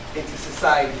into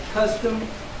society custom,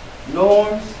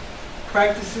 norms,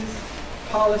 practices,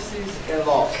 policies, and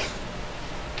laws.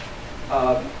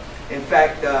 In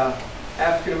fact,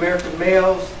 African American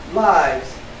males'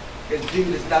 lives is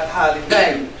viewed as not highly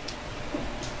valued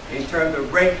in terms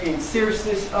of ranking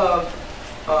seriousness of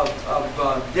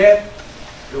death.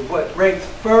 What ranks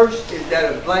first is that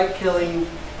of black killing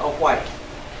of white.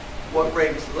 What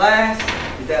ranks last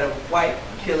is that of white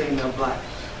killing of black.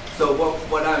 So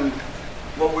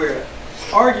what we're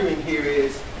arguing here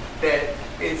is that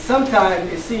sometimes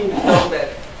it seems as though that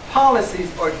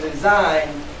policies are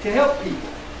designed to help people,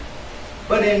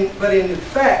 but in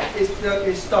fact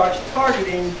it starts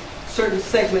targeting certain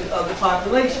segments of the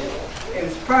population, and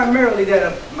it's primarily that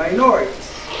of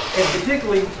minorities, and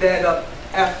particularly that of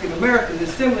African Americans.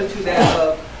 Is similar to that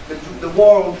of the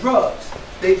war on drugs.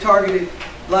 They targeted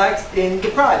blacks in the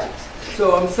projects.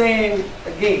 So I'm saying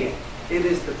again, it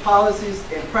is the policies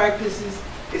and practices,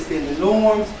 it's in the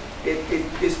norms, it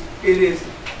is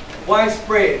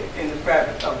widespread in the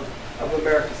fabric of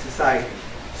American society.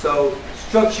 So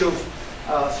structural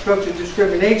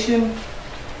discrimination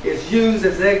is used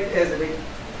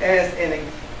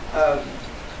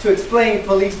to explain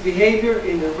police behavior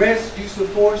in the arrest, use of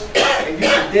force, and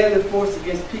use of deadly force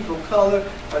against people of color,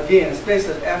 again,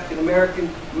 especially African American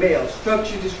males.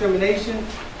 Structural discrimination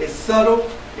is subtle,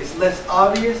 it's less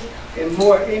obvious, and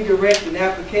more indirect in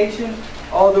application.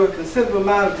 Although a considerable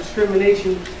amount of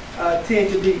discrimination tend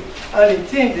to be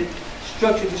unintended,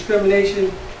 structural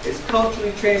discrimination is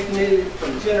culturally transmitted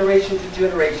from generation to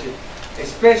generation,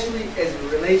 especially as it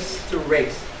relates to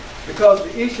race. Because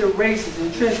the issue of race is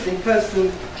entrenched in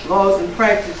customs, laws, and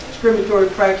practice, discriminatory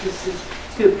practices,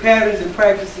 patterns and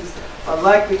practices are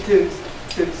likely to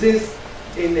exist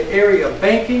in the area of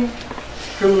banking,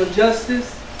 criminal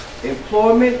justice,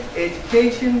 employment,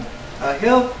 education,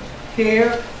 health,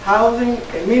 care, housing,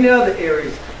 and many other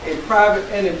areas in private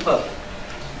and in public.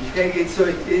 Okay, so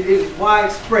it is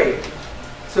widespread.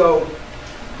 So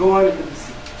going to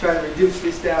try to reduce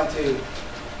this down to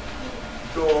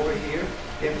go over here.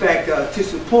 In fact, to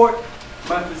support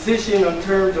my position in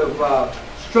terms of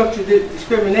structured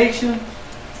discrimination,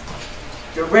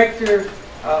 Director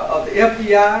of the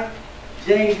FBI,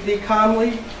 James D.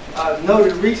 Connolly,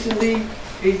 noted recently,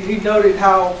 he noted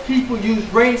how people use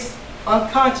race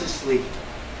unconsciously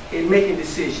in making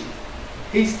decisions.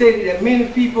 He stated that many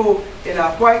people in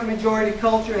our white majority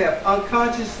culture have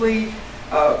unconsciously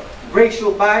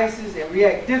racial biases and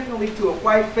react differently to a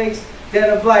white face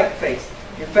than a black face.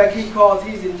 In fact,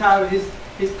 he's entitled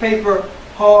his paper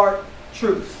Hard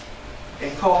Truths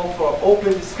and called for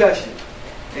open discussion.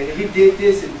 And he did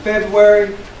this in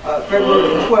February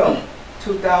 12,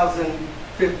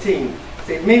 2015.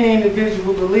 Said many individuals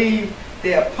who believe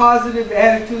they have positive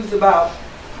attitudes about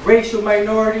racial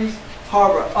minorities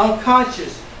harbor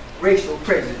unconscious racial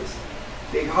prejudice.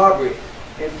 They harbor it.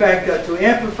 In fact, to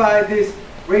amplify this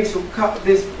racial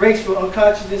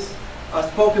unconsciousness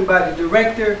spoken by the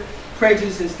director,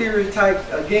 prejudice and stereotypes,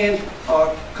 again,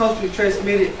 are culturally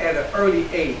transmitted at an early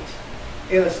age.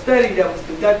 In a study that was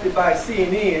conducted by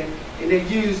CNN, and they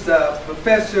used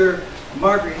Professor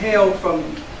Margaret Hale from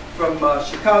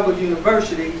Chicago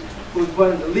University, who's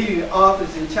one of the leading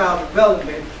authors in child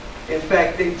development. In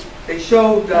fact, they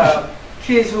showed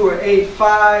kids who were aged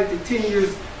 5 to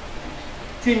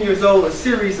 10 years old a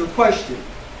series of questions.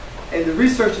 And the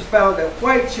researchers found that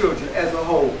white children as a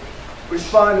whole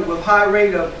responded with high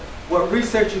rate of what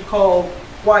researchers call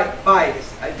white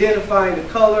bias, identifying the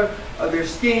color of their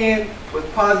skin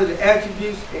with positive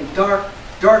attributes and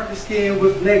darker skin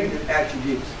with negative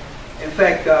attributes. In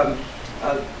fact,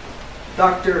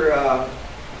 Dr.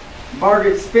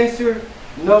 Margaret Spencer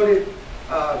noted,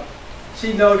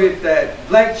 she noted that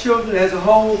black children as a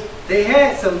whole, they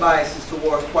had some biases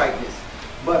towards whiteness,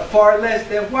 but far less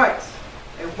than whites.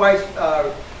 And whites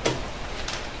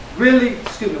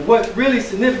what's really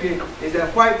significant is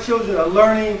that white children are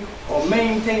learning or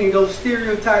maintaining those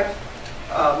stereotypes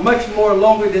much more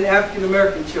longer than African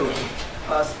American children.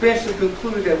 Spencer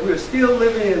concluded that we're still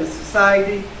living in a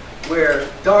society where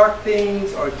dark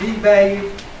things are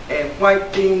devalued and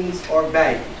white things are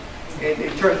valued,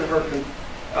 in terms of her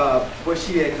what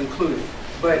she had concluded.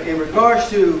 But in regards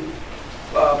to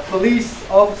police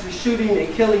officers shooting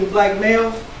and killing black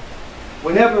males,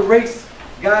 whenever race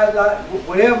guides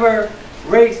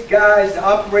the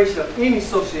operation of any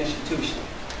social institution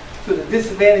to the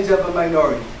disadvantage of a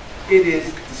minority, it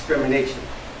is discrimination.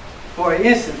 For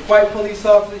instance, white police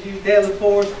officers use deadly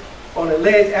force on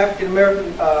alleged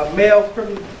African-American male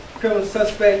criminal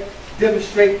suspect to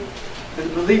demonstrate the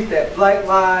belief that black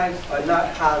lives are not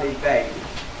highly valued.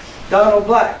 Donald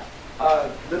Black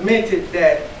lamented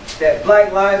that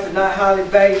black lives are not highly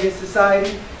valued in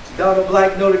society. Donald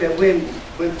Black noted that when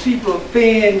people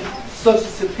offend social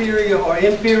superior or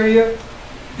inferior,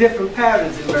 different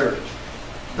patterns emerge.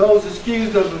 Those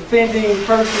accused of offending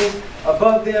persons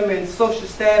above them in social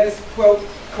status, quote,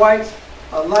 whites,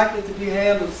 are likely to be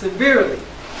handled severely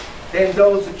than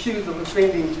those accused of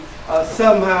offending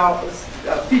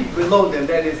people below them,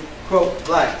 that is, quote,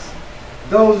 blacks.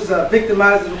 Those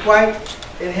victimized as white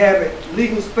inhabit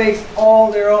legal space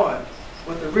all their own,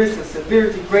 with the risk of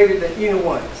severity greater than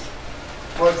anyone's.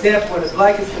 For example, when a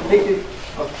black is convicted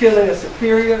of killing a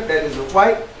superior, that is a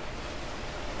white,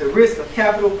 the risk of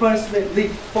capital punishment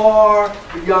leaps far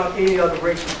beyond any other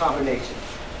racial combination.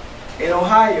 In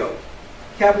Ohio,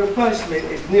 capital punishment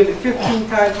is nearly 15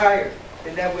 times higher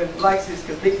than that when blacks is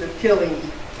convicted of killing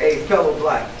a fellow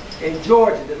black. In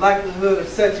Georgia, the likelihood of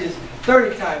such is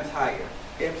 30 times higher.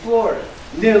 In Florida,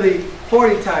 nearly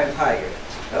 40 times higher.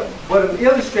 What I'm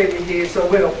illustrating here, so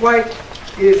when a white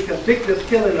is convicted of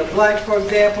killing a black, for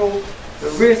example, the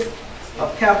risk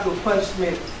of capital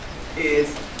punishment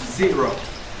is 0.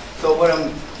 So what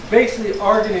I'm basically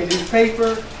arguing in this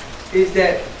paper is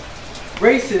that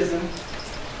racism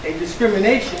and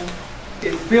discrimination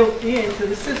is built into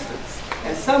the system.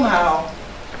 And somehow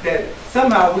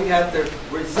we have to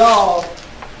resolve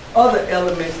other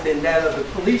elements than that of the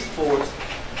police force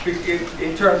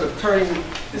in terms of turning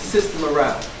the system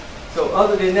around. So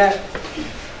other than that,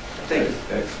 thank you.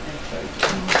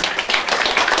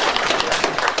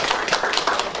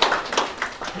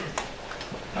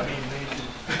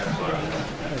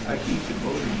 keep it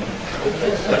moving.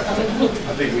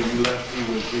 I think when you left,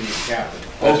 he was the captain.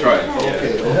 That's right.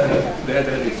 Okay, okay.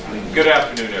 That explains. Good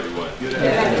afternoon, everyone. Good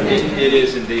afternoon. It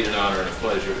is indeed an honor and a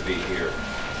pleasure to be here.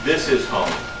 This is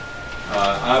home.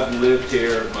 I've lived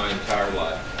here my entire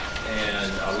life,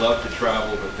 and I love to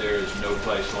travel, but there is no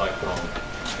place like home.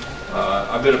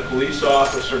 I've been a police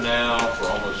officer now for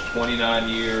almost 29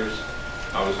 years.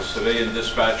 I was a civilian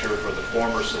dispatcher for the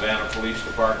former Savannah Police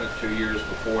Department 2 years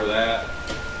before that,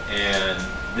 and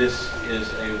this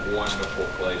is a wonderful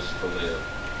place to live.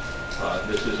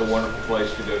 This is a wonderful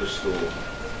place to go to school.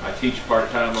 I teach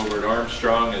part-time over at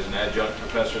Armstrong as an adjunct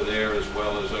professor there, as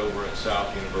well as over at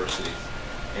South University.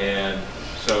 And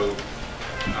so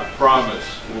I promise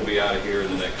we'll be out of here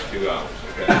in the next 2 hours,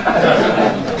 okay?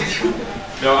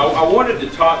 Now, I wanted to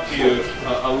talk to you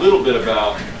a little bit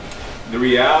about the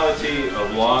reality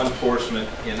of law enforcement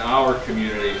in our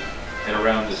community and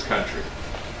around this country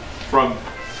from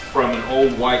an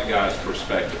old white guy's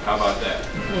perspective. How about that?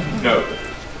 No,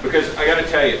 because I got to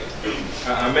tell you,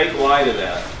 I make light of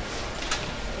that,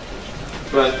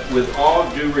 but with all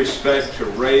due respect to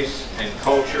race and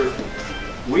culture,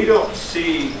 we don't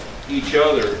see each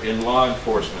other in law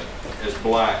enforcement as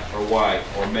black or white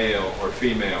or male or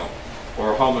female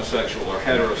or homosexual or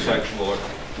heterosexual.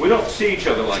 We don't see each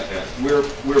other like that.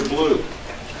 We're blue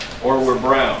or we're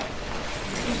brown.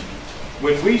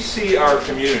 When we see our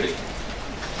community,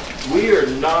 we are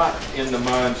not in the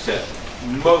mindset,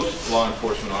 most law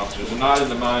enforcement officers are not in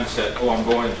the mindset, oh, I'm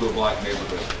going into a black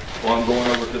neighborhood, or I'm going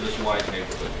over to this white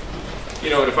neighborhood. You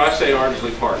know, and if I say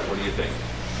Ardsley Park, what do you think?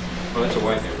 Well, it's a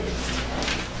white neighborhood.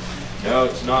 No,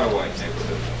 it's not a white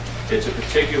neighborhood. It's a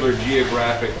particular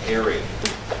geographic area.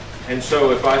 And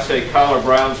so if I say Cuyler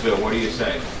Brownsville, what do you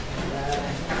say?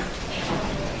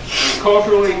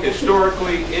 Culturally,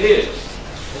 historically, it is.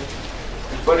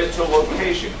 But it's a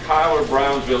location. Cuyler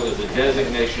Brownsville is a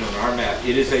designation on our map.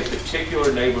 It is a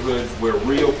particular neighborhood where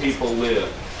real people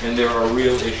live, and there are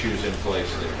real issues in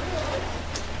place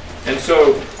there. And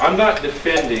so I'm not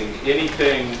defending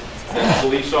anything that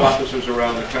police officers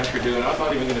around the country do, and I'm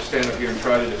not even going to stand up here and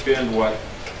try to defend what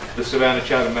the Savannah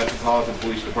Chatham Metropolitan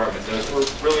Police Department does,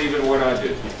 or really even what I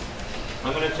do.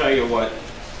 I'm going to tell you what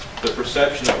the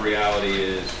perception of reality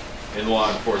is in law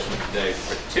enforcement today,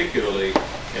 particularly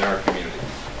in our community.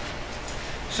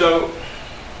 So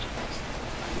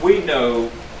we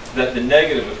know that the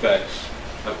negative effects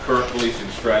of current policing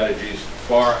strategies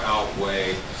far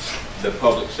outweigh the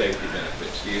public safety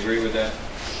benefits. Do you agree with that?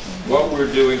 What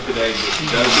we're doing today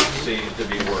just doesn't seem to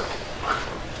be working.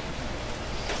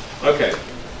 Okay,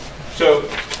 so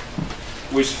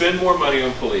we spend more money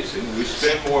on policing, we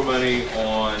spend more money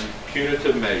on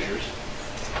punitive measures.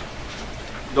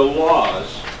 The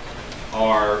laws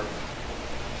are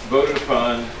voted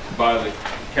upon by the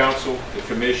council, the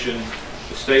commission,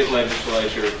 the state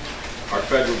legislature, our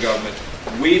federal government.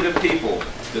 We, the people,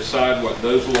 decide what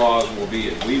those laws will be.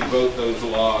 And we vote those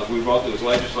laws, we vote those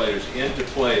legislators into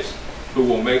place who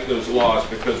will make those laws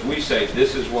because we say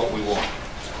this is what we want.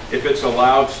 If it's a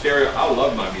loud stereo, I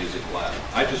love my music loud.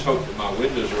 I just hope that my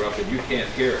windows are up and you can't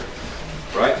hear it,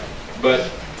 right? But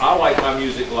I like my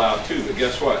music loud too, but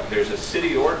guess what? There's a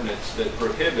city ordinance that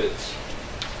prohibits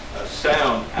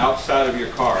sound outside of your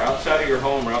car, outside of your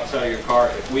home or outside of your car.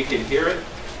 If we can hear it,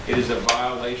 it is a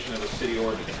violation of a city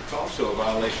ordinance. It's also a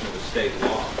violation of a state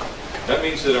law. That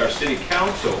means that our city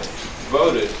council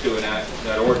voted to enact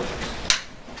that ordinance.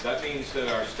 That means that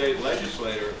our state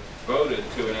legislator voted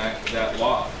to enact that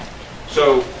law.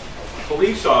 So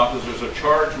police officers are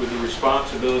charged with the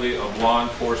responsibility of law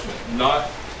enforcement,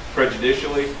 not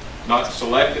prejudicially, not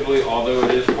selectively, although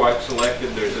it is quite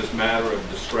selective. There's this matter of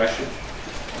discretion.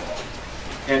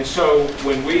 And so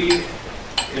when we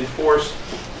enforce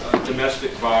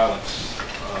domestic violence,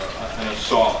 an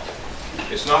assault,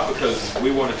 it's not because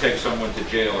we want to take someone to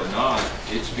jail or not.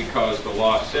 It's because the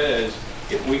law says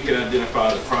if we can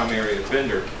identify the primary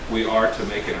offender, we are to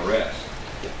make an arrest.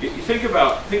 You think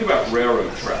about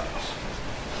railroad tracks,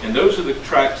 and those are the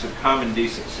tracks of common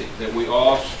decency that we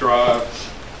all strive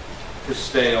to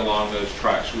stay along those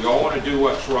tracks. We all want to do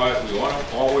what's right. We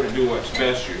all want to do what's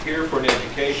best. You're here for an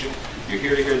education. You're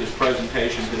here to hear this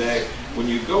presentation today. When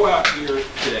you go out here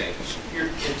today, your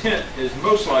intent is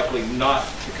most likely not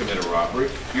to commit a robbery.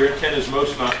 Your intent is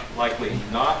most not likely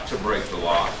not to break the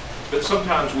law. But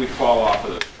sometimes we fall off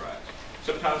of those tracks.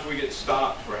 Sometimes we get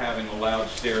stopped for having a loud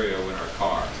stereo in our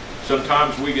car.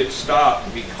 Sometimes we get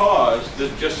stopped because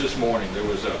just this morning there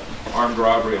was an armed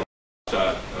robbery on the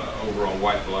side over on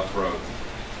White Bluff Road.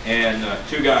 And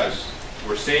two guys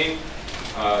were seen,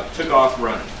 took off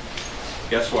running.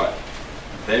 Guess what?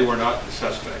 They were not the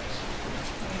suspects.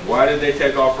 Why did they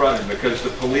take off running? Because the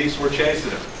police were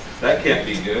chasing them. That can't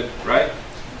be good, right?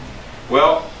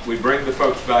 Well, we bring the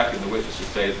folks back and the witnesses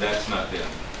say that's not them.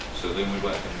 So then we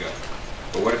let them go.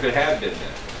 But what if it had been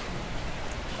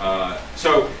them?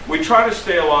 So we try to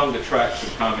stay along the tracks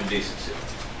of common decency.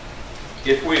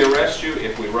 If we arrest you,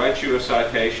 if we write you a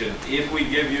citation, if we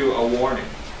give you a warning,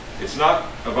 it's not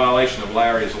a violation of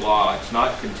Larry's law, it's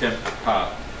not contempt of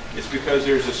cop. It's because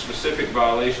there's a specific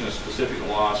violation, a specific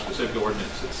law, a specific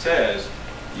ordinance that says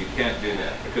you can't do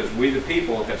that. Because we the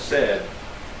people have said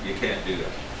you can't do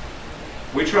that.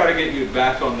 We try to get you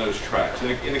back on those tracks.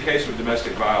 In the case of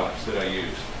domestic violence that I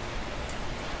used,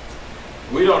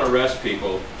 we don't arrest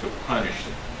people to punish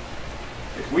them.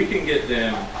 If we can get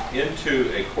them into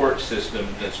a court system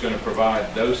that's going to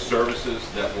provide those services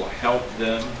that will help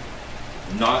them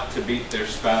not to beat their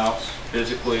spouse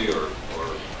physically or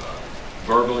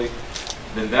verbally,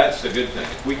 then that's a good thing.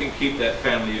 If we can keep that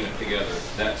family unit together,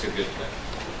 that's a good thing.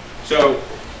 So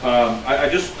I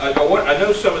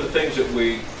know some of the things that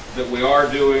we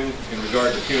are doing in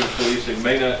regard to punitive policing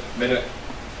may not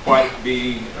quite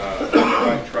be on the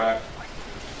right track.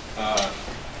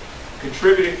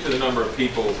 Contributing to the number of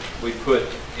people we put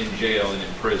in jail and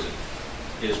in prison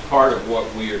is part of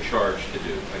what we are charged to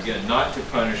do. Again, not to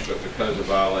punish, but because of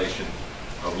violation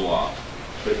of law.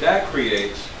 But that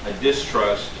creates a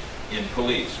distrust in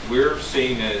police. We're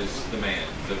seen as the man,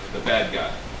 the bad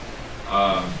guy.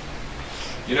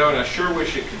 You know, and I sure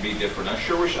wish it could be different. I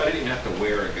sure wish I didn't even have to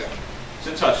wear a gun.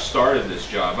 Since I started this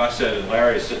job, I said, and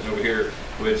Larry is sitting over here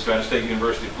with Savannah State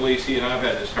University Police, he and I have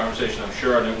had this conversation, I'm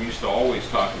sure, I know we used to always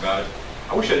talk about it.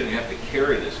 I wish I didn't have to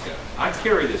carry this gun. I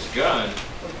carry this gun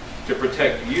to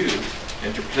protect you,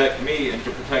 and to protect me, and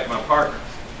to protect my partner.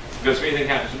 Because if anything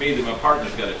happens to me, then my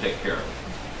partner's got to take care of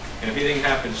it. And if anything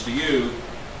happens to you,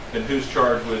 then who's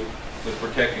charged with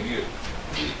protecting you?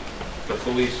 The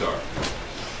police are.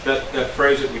 That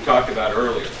phrase that we talked about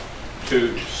earlier,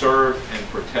 to serve and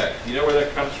protect. You know where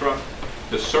that comes from?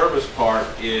 The service part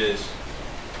is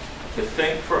to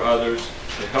think for others,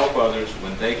 to help others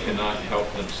when they cannot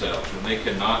help themselves, when they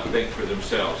cannot think for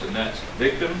themselves. And that's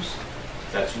victims,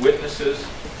 that's witnesses,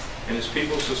 and it's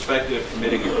people suspected of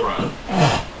committing a crime.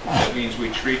 That means we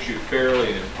treat you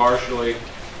fairly and impartially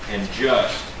and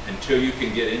just until you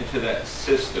can get into that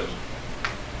system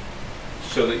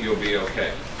so that you'll be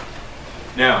okay.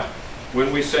 Now,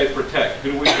 when we say protect,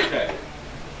 who do we protect?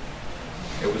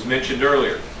 It was mentioned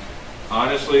earlier.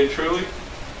 Honestly and truly,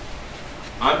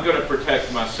 I'm going to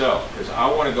protect myself because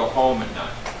I want to go home at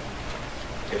night.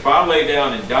 If I lay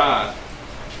down and die,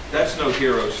 that's no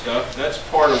hero stuff. That's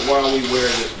part of why we wear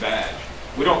this badge.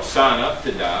 We don't sign up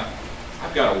to die.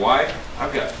 I've got a wife.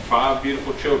 I've got 5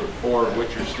 beautiful children, 4 of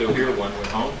which are still here. 1 went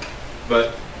home.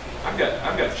 But I've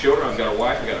got children. I've got a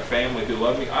wife. I've got a family who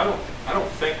love me. I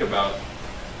don't think about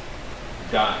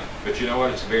dying. But you know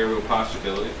what? It's a very real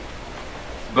possibility.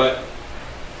 But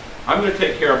I'm going to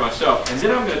take care of myself, and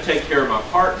then I'm going to take care of my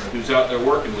partner who's out there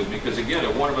working with me. Because again,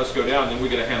 if one of us go down, then we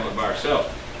got to handle it by ourselves.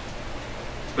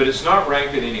 But it's not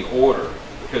ranked in any order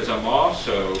because I'm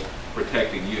also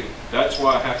protecting you. That's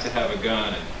why I have to have a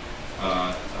gun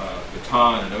and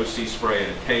baton and OC spray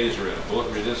and a taser and a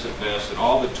bullet-resistant vest and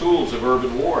all the tools of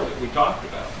urban war that we talked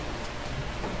about.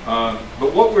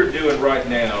 But what we're doing right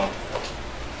now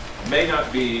may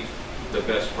not be the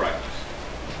best practice.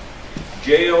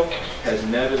 Jail has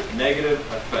negative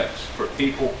effects for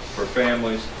people, for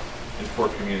families, and for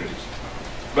communities.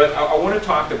 But I want to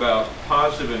talk about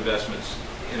positive investments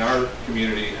in our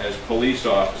community as police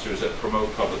officers that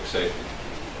promote public safety.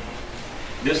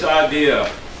 This idea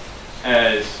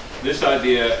as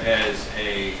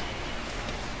a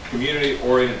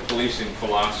community-oriented policing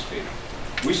philosophy,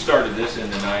 we started this in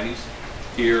the 90s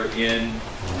here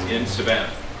in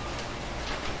Savannah.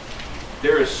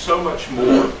 There is so much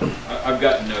more. I've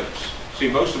got notes. See,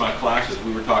 most of my classes,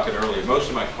 we were talking earlier, most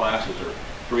of my classes are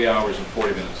 3 hours and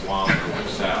 40 minutes long going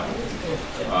south.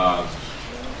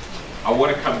 I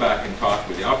want to come back and talk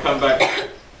with you. I'll come back,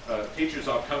 teachers,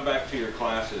 I'll come back to your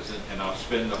classes and I'll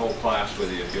spend the whole class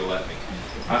with you if you'll let me.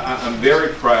 I'm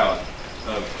very proud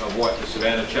of what the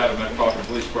Savannah Chatham Metropolitan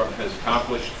Police Department has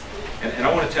accomplished. And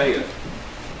I want to tell you,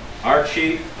 our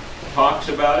chief talks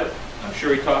about it. I'm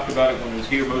sure he talked about it when he was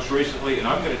here most recently, and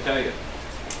I'm going to tell you,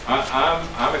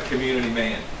 I'm a community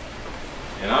man,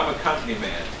 and I'm a company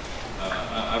man.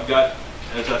 I've got,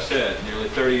 as I said, nearly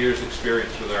 30 years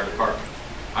experience with our department.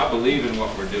 I believe in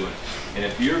what we're doing, and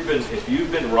if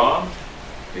you've been wrong,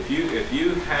 if you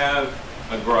have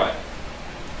a gripe,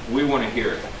 we want to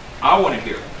hear it. I want to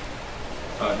hear it.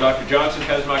 Dr. Johnson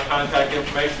has my contact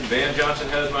information. Van Johnson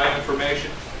has my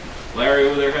information. Larry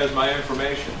over there has my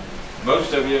information.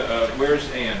 most of you, where's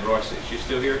Ann Royce? She's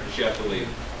still here? Does she have to leave?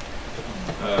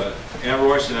 Ann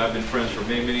Royce and I have been friends for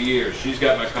many, many years. She's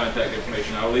got my contact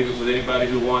information. I'll leave it with anybody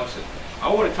who wants it.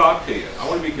 I want to talk to you. I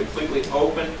want to be completely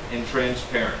open and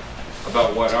transparent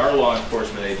about what our law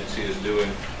enforcement agency is doing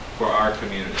for our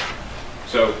community.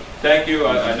 So thank you.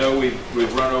 I know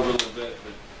we've run over a little bit,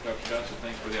 but Dr. Johnson,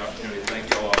 thanks for the opportunity. Thank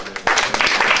you all.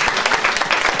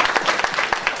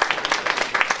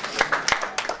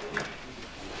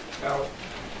 Now,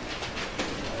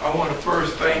 I want to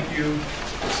first thank you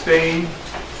for staying,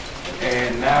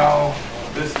 and now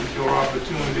this is your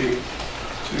opportunity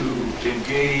to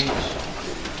engage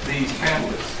these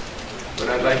panelists. But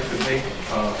I'd like to make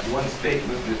one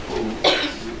statement before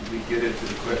we get into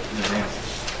the question and answer.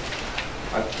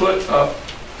 I put up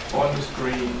on the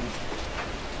screen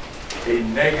a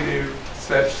negative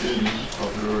section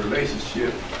of the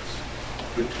relationship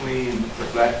between the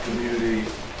black community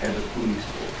and the police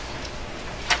force.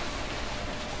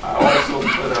 I also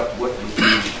put up what would be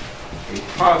a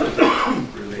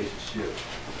positive relationship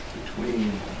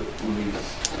between the police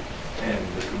and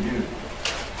the community.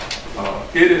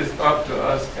 It is up to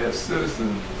us as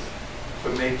citizens to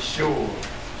make sure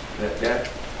that that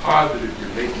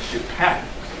positive relationship happens.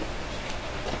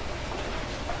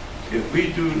 If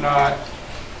we do not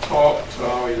talk to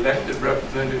our elected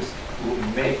representatives who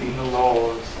are making the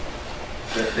laws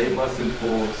that they must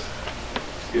enforce,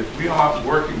 if we aren't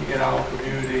working in our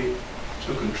community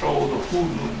to control the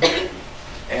hoodlums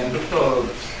and the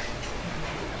thugs,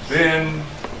 then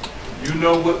you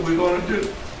know what we're going to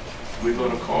do. We're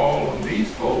going to call on these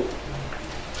folks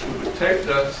to protect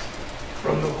us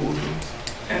from the hoodlums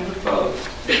and the thugs.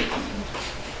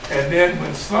 And then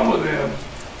when some of them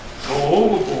go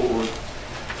overboard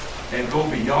and go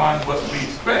beyond what we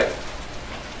expect,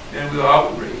 then we're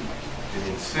outraged and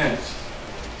incensed.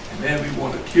 And then we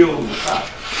want to kill the cop,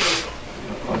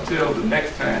 until the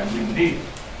next time we need it,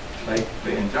 like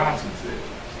Ben Johnson said.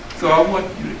 So I want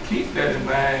you to keep that in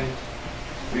mind,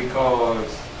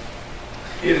 because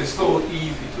it is so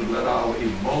easy to let our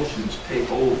emotions take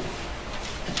over.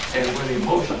 And when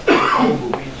emotions take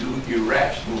over, we do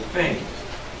irrational things.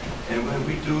 And when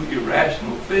we do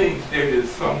irrational things, there is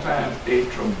sometimes a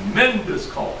tremendous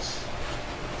cost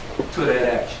to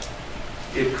that action.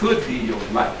 It could be your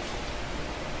life.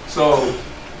 So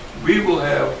we will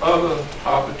have other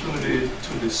opportunities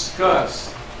to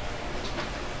discuss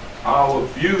our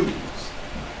views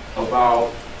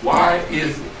about why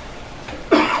is it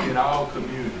in our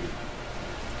community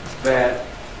that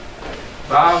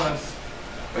violence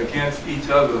against each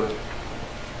other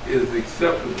is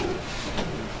acceptable,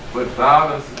 but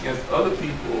violence against other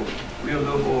people, we're a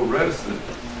little more reticent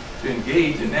to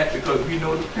engage in that because we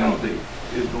know the penalty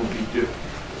is going to be different.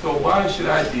 So why should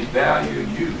I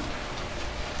devalue you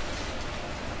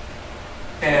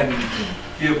and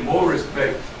give more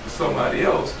respect to somebody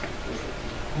else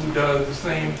who does the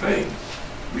same thing?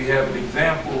 We have an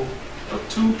example of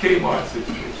two Kmart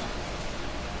situations.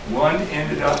 One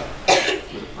ended up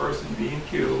with a person being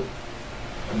killed.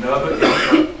 Another ended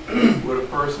up with a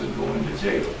person going to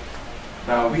jail.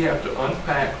 Now we have to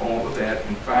unpack all of that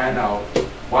and find out,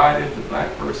 why did the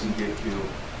black person get killed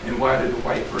and why did the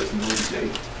white person go to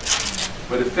jail?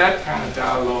 But it's that kind of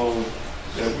dialogue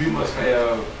that we must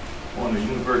have on a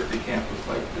university campus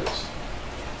like this.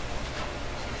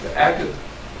 The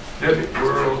academic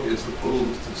world is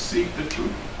supposed to seek the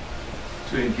truth,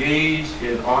 to engage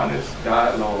in honest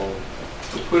dialogue,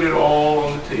 to put it all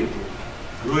on the table,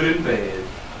 good and bad,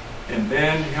 and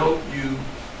then help you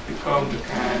become the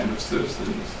kind of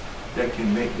citizens that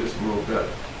can make this world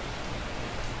better.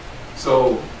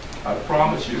 So I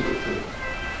promise you, with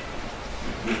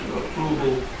the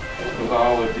approval of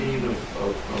our Dean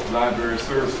of Library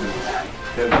Services,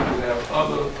 that we will have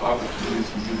other opportunities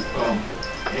for you to come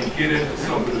and get into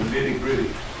some of the nitty-gritty,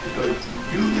 because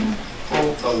you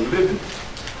folks are living.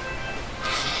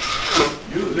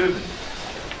 You're living.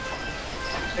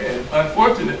 And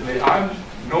unfortunately, I'm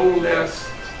no less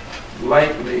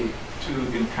likely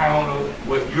to encounter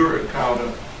what you're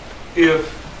encountering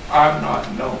if I'm not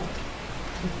known.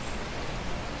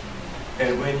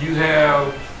 And when you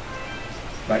have,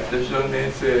 like this young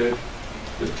man said,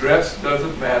 the dress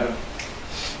doesn't matter,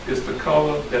 it's the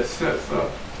color that sets up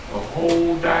a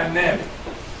whole dynamic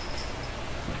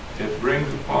that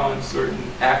brings upon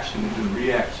certain actions and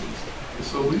reactions. And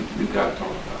so we've got to talk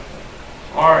about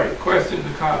that. All right, questions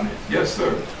and comments? Yes,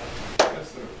 sir.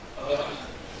 Yes, sir.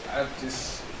 I have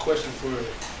this question for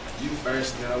you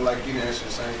first, and then I'd like you to answer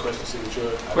the same question,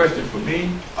 Signature. Question for me?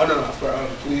 Oh, no, for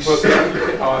police.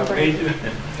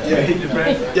 Major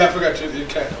Branson? Yeah, I forgot your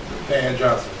cat. Van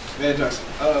Johnson. Van Johnson.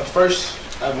 First,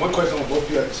 I have one question on both of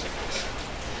you guys.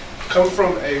 Coming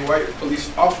from a white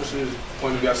police officer's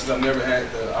point of view, since I've never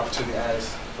had the opportunity to ask,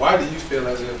 why do you feel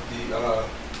as if the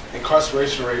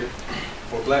incarceration rate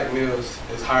for black males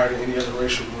is higher than any other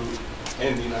racial group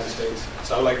in the United States?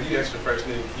 So I'd like you to answer first,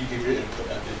 then you give your input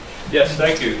after. Yes,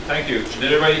 thank you, thank you.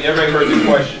 Did everybody heard the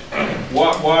question?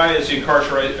 Why is the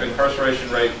incarceration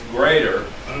rate greater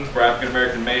for African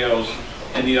American males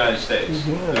in the United States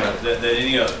than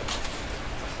any other?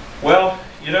 Well,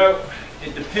 you know,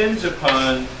 it depends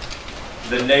upon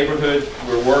the neighborhood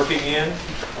we're working in.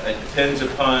 It depends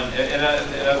upon, in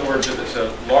other words, if it's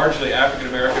a largely African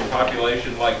American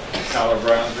population like Tyler,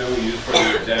 Brownsville, we use for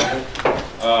the example.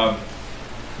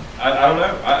 I don't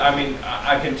know. I mean,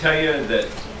 I can tell you that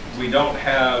we don't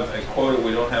have a quota,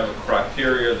 we don't have a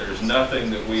criteria, there's nothing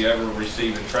that we ever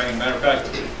receive in training. Matter of fact,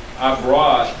 I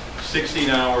brought 16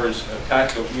 hours of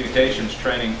tactical communications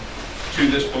training to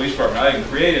this police department. I didn't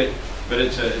create it, but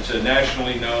it's a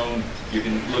nationally known, you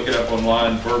can look it up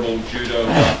online,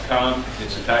 verbaljudo.com.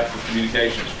 It's a tactical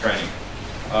communications training.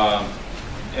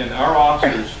 And our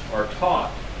officers are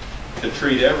taught to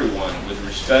treat everyone with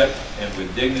respect and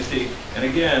with dignity. And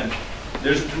again,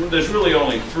 there's really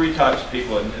only 3 types of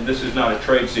people, and this is not a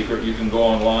trade secret. You can go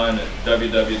online at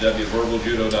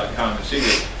www.verbaljudo.com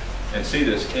and see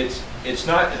this. It's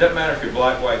not, it doesn't matter if you're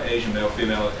black, white, Asian, male,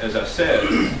 female. As I said,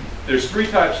 there's 3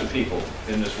 types of people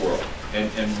in this world,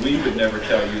 and we would never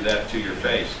tell you that to your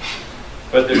face.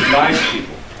 But there's nice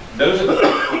people. Those are the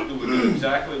people who would do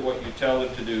exactly what you tell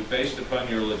them to do based upon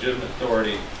your legitimate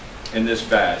authority in this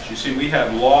badge. You see, we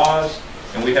have laws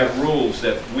and we have rules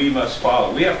that we must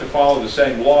follow. We have to follow the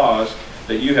same laws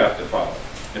that you have to follow.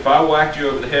 If I whacked you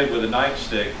over the head with a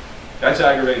nightstick, that's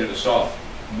aggravated assault.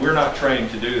 We're not trained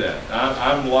to do that.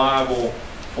 I'm liable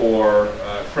for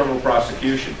criminal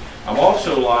prosecution. I'm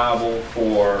also liable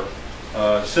for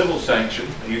civil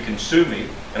sanction. You can sue me.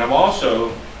 And I'm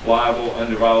also liable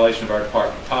under violation of our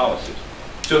department policies.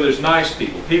 So there's nice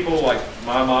people, people like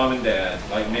my mom and dad,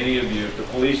 like many of you. If the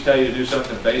police tell you to do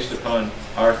something based upon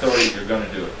our authority, you're going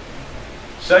to do it.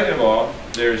 Second of all,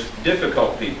 there's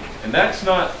difficult people. And that's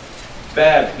not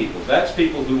bad people. That's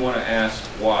people who want to ask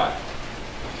why.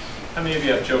 How many of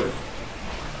you have children?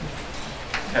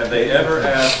 Have they ever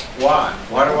asked why?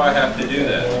 Why do I have to do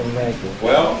that?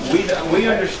 Well, we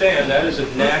understand that is a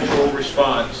natural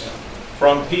response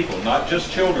from people, not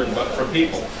just children, but from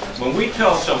people. When we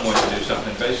tell someone to do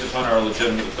something based upon our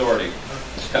legitimate authority,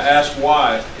 to ask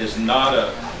why is not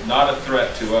a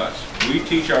threat to us. We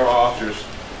teach our officers,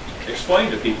 explain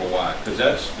to people why, because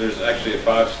there's actually a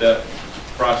 5-step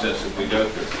process that we go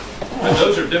through. And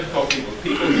those are difficult people,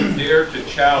 people who dare to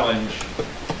challenge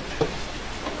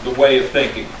the way of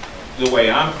thinking, the way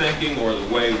I'm thinking or the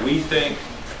way we think.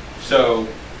 So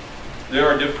there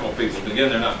are difficult people, but again,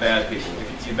 they're not bad people.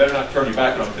 You better not turn your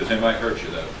back on them because they might hurt you,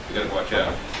 though. You got to watch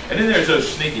out. And then there's those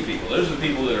sneaky people. Those are the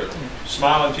people that are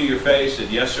smiling to your face and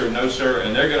yes sir, no sir,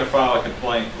 and they're going to file a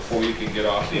complaint before you can get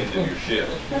off the end of your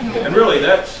shift. And really,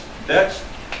 that's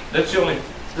the only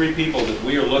 3 people that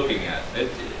we are looking at.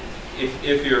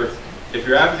 If you're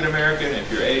African American, if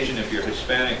you're Asian, if you're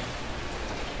Hispanic,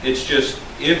 it's just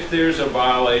if there's a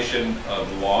violation of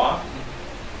law,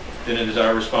 then it is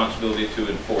our responsibility to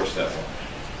enforce that law.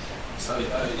 So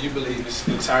you believe it's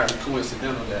entirely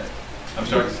coincidental that? I'm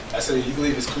sorry? I said you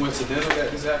believe it's coincidental that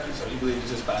this happens, or you believe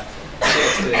it's just by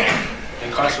chance that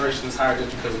incarceration is higher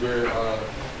just because we're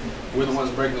the ones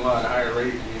breaking the law at a higher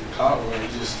rate and getting caught, or you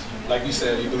just, like you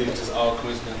said, you believe it's just all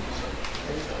coincidental?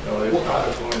 No, it's not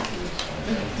a coincidence.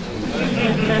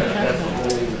 That's the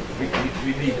whole,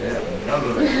 we need to have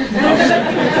another.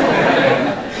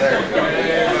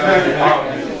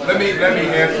 Let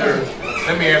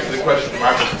me answer the question from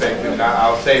my perspective. Now,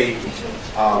 I'll say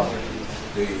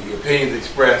the opinions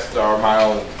expressed are my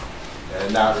own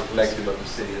and not reflective of the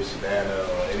city of Savannah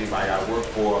or anybody I work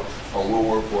for or will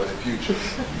work for in the future.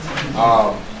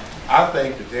 I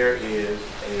think that there is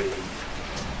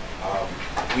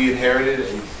we inherited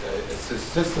a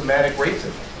systematic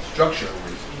racism, structural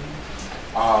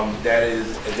racism, that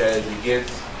is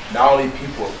against not only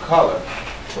people of color,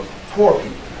 but poor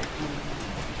people.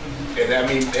 And I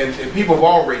mean, and people of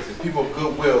all races, people of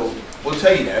goodwill will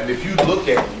tell you that. I mean, if you look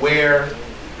at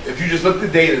if you just look at the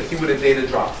data and see where the data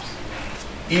drops,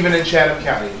 even in Chatham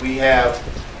County,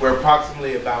 we're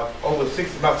approximately about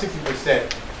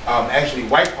 60% actually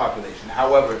white population.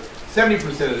 However,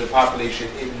 70% of the population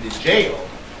in the jail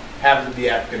happens to be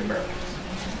African Americans.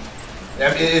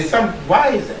 I mean, why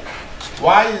is that?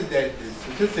 Why is that? The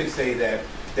statistics say that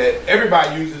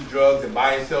everybody uses drugs and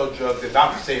buy and sell drugs at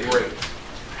about the same rate.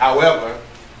 However,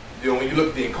 when you look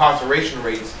at the incarceration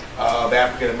rates of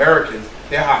African Americans,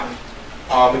 they're high.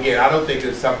 Again, I don't think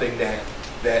it's something that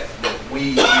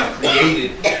we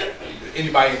created,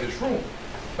 anybody in this room.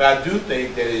 But I do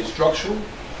think that it's structural,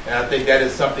 and I think that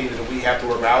is something that we have to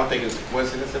work with. I don't think it's a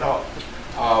coincidence at all.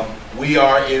 We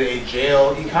are in a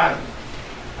jail economy.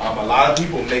 A lot of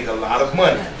people make a lot of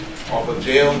money off of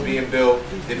jails being built.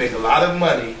 They make a lot of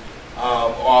money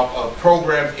off of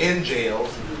programs in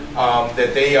jails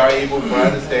that they are able to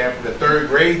understand from the 3rd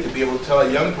grade to be able to tell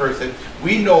a young person,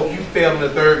 we know if you fail in the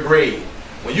 3rd grade,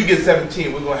 when you get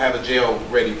 17, we're going to have a jail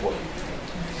ready for you.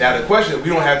 Now the question is, we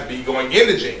don't have to be going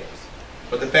into jails,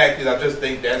 but the fact is, I just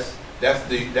think that's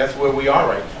where we are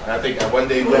right now. And I think one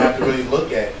day we'll have to really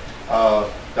look at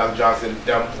Dr. Johnson.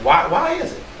 Why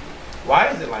is it? Why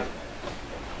is it like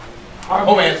that?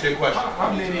 Answer your question.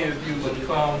 How many of you would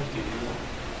come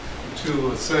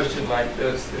to a session like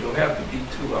this? It'll have to be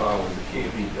 2 hours. It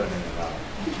can't be done in an hour.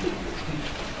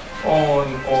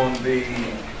 On the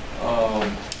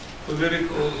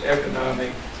political,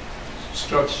 economic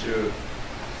structure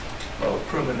of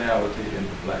criminality in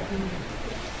the black community.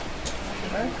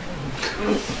 Right.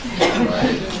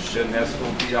 Then that's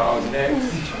going to be our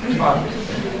next topic,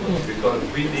 because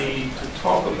we need to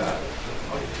talk about it.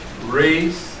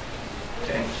 Race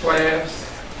and class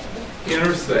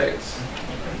intersects,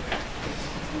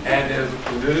 and there's a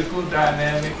political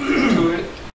dynamic to it,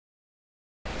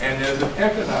 and there's an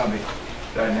economic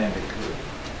dynamic to it.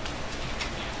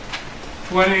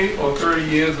 20 or 30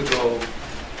 years ago,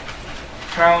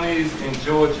 counties in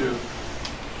Georgia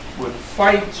would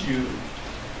fight you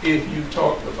if you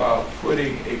talked about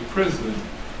putting a prison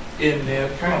in their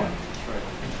county.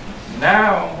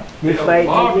 Now, they'll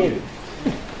lobby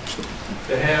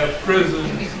to have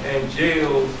prisons and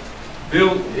jails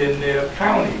built in their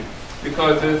county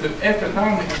because there's an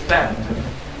economic factor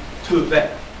to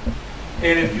that.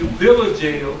 And if you build a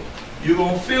jail, you're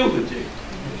going to fill the jail.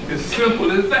 It's simple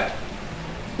as that.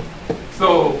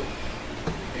 So,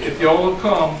 if y'all will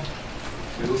come,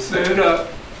 we'll set it up,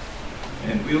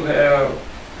 and we'll have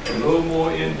a little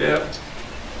more in-depth,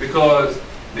 because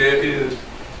there is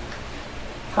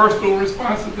personal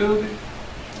responsibility,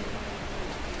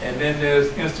 and then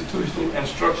there's institutional and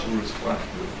structural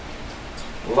responsibility.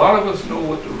 A lot of us know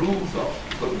what the rules are,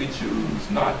 but we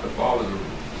choose not to follow the rules.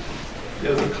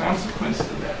 There's a consequence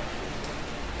to that,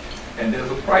 and there's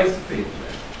a price to pay for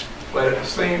that. But at the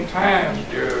same time,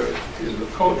 there is a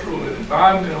cultural and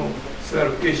environmental set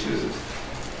of issues,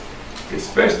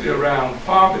 especially around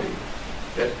poverty,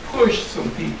 that push some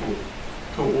people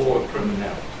toward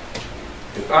criminality.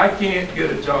 If I can't get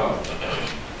a job,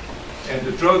 and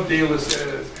the drug dealer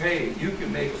says, hey, you can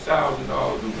make $1,000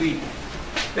 a week,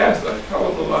 that's a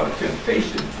hell of a lot of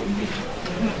temptation for me.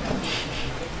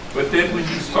 But then when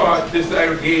you start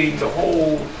disaggregating the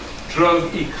whole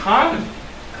drug economy,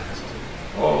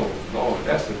 oh Lord,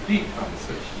 that's a deep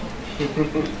conversation.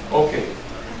 Okay.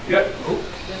 Yeah. Oh.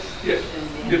 Yeah.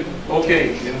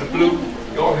 Okay. In the blue,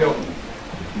 y'all help me.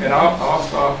 And I'll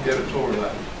start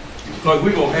editorializing. Because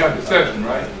we're going to have the session,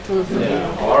 right?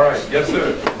 Yeah. All right. Yes,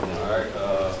 sir. All right.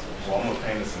 Well, I'm going to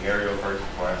paint a scenario first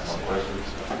before I ask my questions.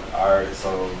 All right.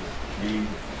 So, me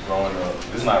growing up,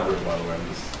 this is not real, by the way. I'm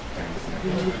just painting a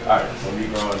scenario. All right. So, me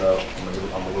growing up,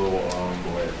 I'm a little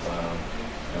boy at the time.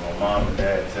 And my mom and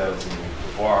dad tells me,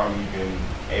 before I'm even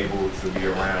able to be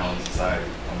around society,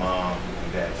 my mom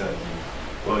and dad tells me,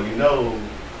 well, you know,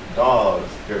 dogs,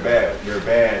 they're bad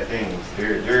things.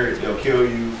 They'll kill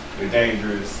you, they're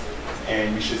dangerous,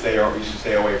 and you should stay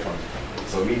away from them.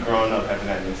 So me growing up having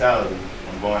that mentality,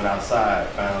 I'm going outside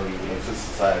finally into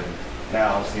society.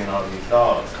 Now I'm seeing all these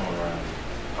dogs coming around me.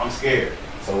 I'm scared.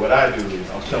 So what I do is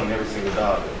I'm killing every single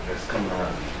dog that's coming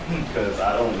around me, because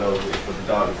I don't know if the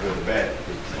dog is good or bad if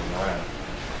it's coming around.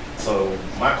 So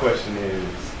my question is,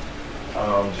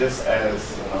 just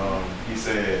as he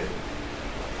said,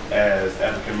 as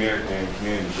African American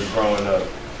community, we're growing up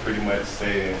pretty much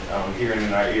saying, hearing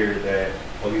in our ear that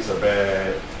police are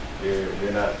bad,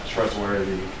 they're not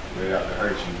trustworthy, they're out to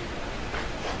hurt you.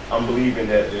 I'm believing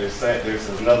that there's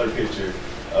another picture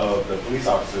of the police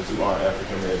officers who aren't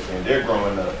African American. They're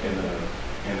growing up in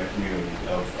the community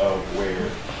of where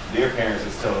their parents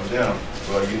is telling them,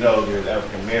 well, you know, there's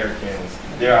African Americans,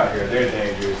 they're out here, they're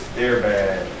dangerous, they're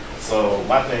bad. So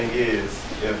my thing is,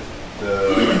 if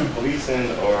the policing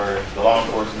or the law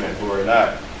enforcement who are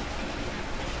not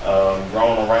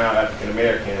grown around African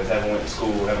Americans, haven't went to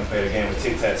school, haven't played a game of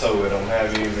tic-tac-toe with them,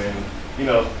 haven't even, you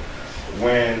know,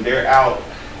 when they're out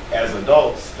as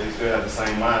adults, they still have the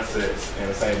same mindsets and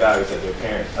the same values that their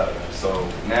parents taught them. So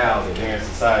now that they're in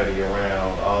society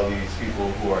around all these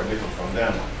people who are different from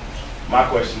them, my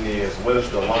question is, what is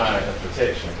the line of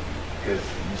protection? Because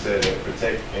you said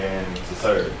protect and to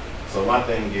serve. So my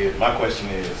question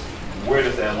is, where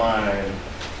does that line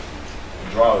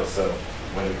draw itself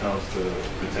when it comes to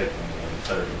protecting and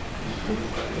serving?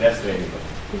 And that's the end.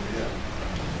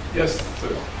 Yes,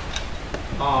 sir.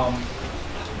 The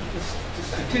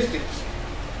statistics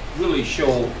really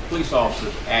show police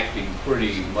officers acting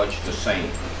pretty much the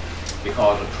same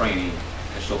because of training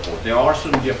and so forth. There are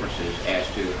some differences as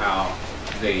to how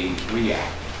they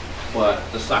react, but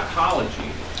the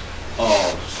psychology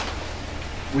of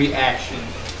reaction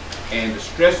and the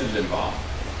stresses involved,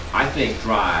 I think,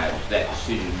 drives that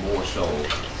decision more so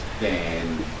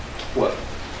than what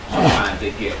sometimes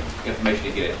they get information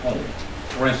they get at home.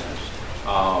 For instance,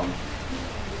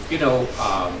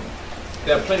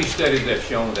 there are plenty of studies that have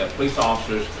shown that police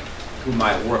officers who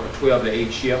might work a 12 to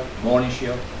 8 shift, morning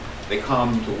shift, they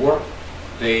come to work,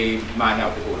 they might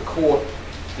have to go to court,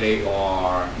 they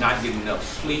are not getting enough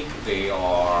sleep, they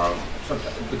are,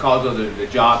 because of the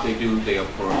job they do, they are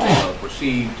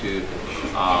perceived to,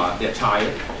 they're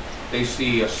tired. They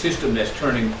see a system that's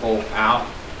turning folk out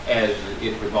as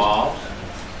it revolves.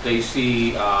 They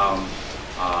see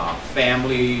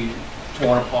family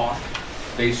torn apart.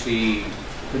 They see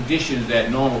conditions that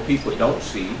normal people don't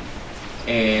see,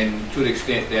 and to the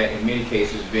extent that in many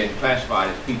cases been classified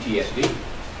as PTSD.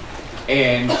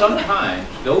 And sometimes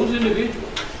those individuals,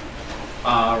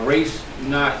 race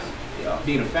not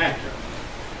being a factor,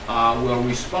 will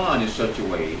respond in such a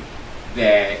way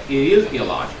that it is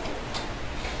illogical,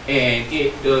 and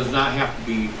it does not have to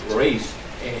be race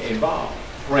involved.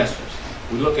 For instance,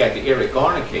 we look at the Eric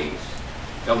Garner case.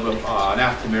 There was an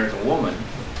African-American woman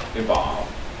involved.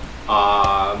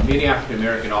 Many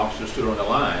African-American officers stood on the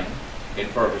line in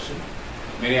Ferguson.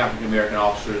 Many African-American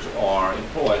officers are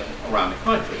employed around the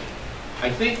country. I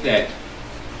think that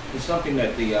it's something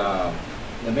that the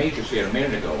major said a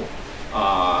minute ago.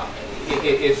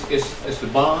 It's the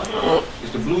bond,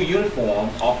 it's the blue uniform,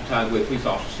 oftentimes where police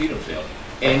officers see themselves.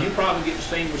 And you probably get the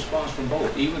same response from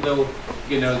both, even though,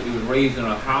 it was raised in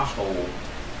a household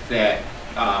that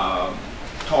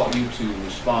taught you to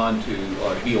respond to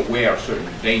or be aware of certain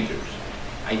dangers.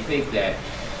 I think that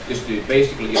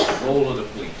basically it's the role of the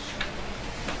police.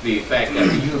 The fact that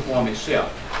the uniform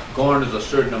itself garners a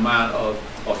certain amount of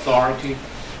authority,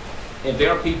 and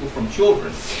there are people from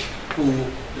children who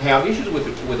have issues with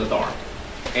authority.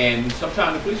 And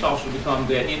sometimes the police officer becomes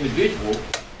that individual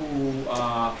who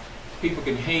people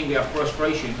can hang their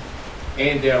frustration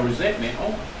and their resentment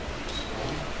on.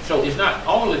 So it's not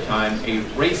all the time a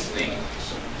race thing.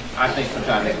 I think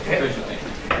sometimes it's a professional thing.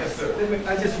 Yes, sir.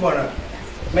 I just want to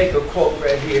make a quote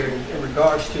right here in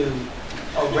regards to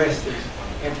arresting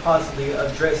and possibly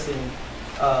addressing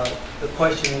the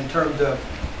question in terms of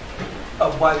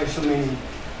why there's so many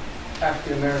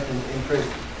African Americans in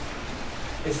prison.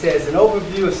 It says, an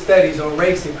overview of studies on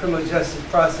race and criminal justice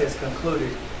process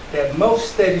concluded that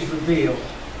most studies reveal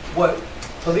what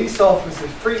police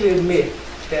officers freely admit,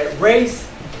 that race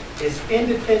is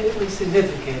independently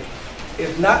significant,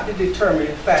 if not the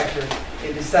determining factor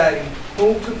in deciding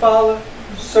whom to follow,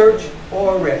 search,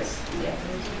 or arrest.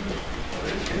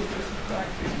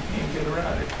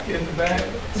 Can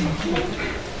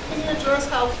you address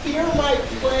how fear might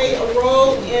play a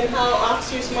role in how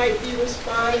officers might be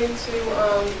responding to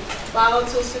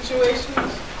volatile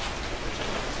situations?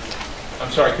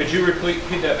 I'm sorry, could you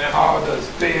repeat that now? How does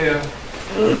fear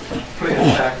play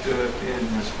a factor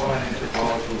in responding to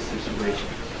volatile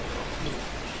situations?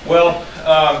 Well,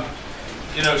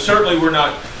 certainly we're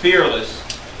not fearless.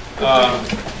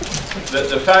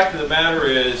 The fact of the matter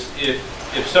is,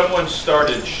 if someone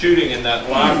started shooting in that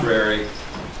library,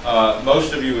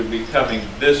 most of you would be coming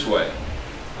this way.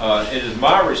 It is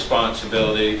my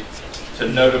responsibility to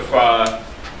notify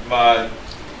my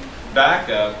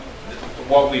backup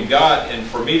what we've got, and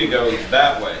for me to go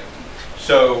that way.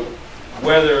 So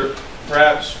whether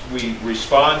perhaps we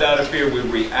respond out of fear, we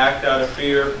react out of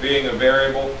fear being a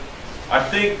variable, I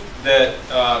think that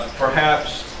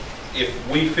perhaps if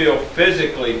we feel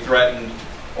physically threatened,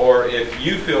 or if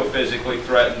you feel physically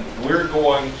threatened, we're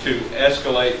going to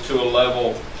escalate to a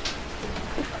level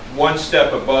one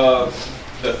step above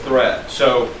the threat.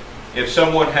 So if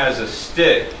someone has a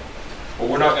stick, well,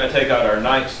 we're not going to take out our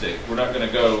nightstick. We're not going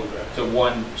to go to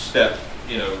one step,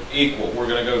 equal. We're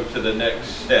going to go to the next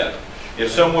step.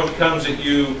 If someone comes at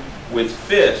you with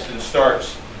fists and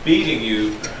starts beating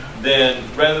you, then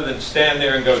rather than stand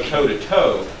there and go toe to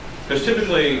toe, because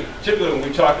typically when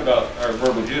we talk about our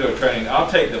verbal judo training, I'll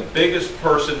take the biggest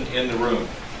person in the room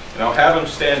and I'll have them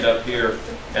stand up here,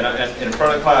 and in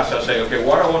front of class I'll say, okay,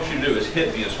 what I want you to do is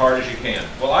hit me as hard as you can.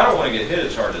 Well, I don't want to get hit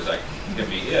as hard as I can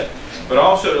be it. But I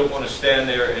also don't want to stand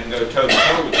there and go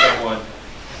toe-to-toe with someone,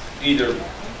 either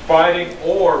fighting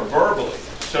or verbally.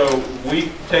 So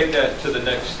we take that to the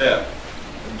next step.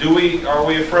 Are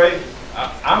we afraid?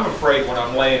 I'm afraid when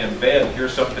I'm laying in bed and hear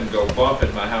something go bump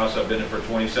in my house I've been in for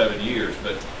 27 years.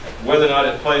 But whether or not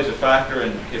it plays a factor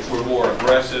in if we're more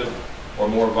aggressive or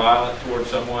more violent towards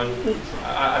someone,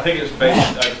 I think it's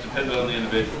dependent on the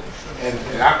individual. And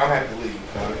I'm going to have to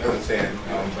leave, I understand.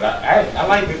 But I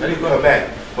like it. I need to come back.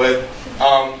 But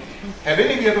have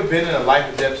any of you ever been in a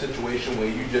life or death situation where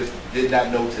you just did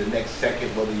not know to the next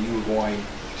second whether you were going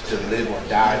to live or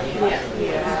die?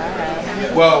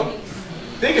 Yeah. Well,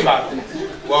 think about this.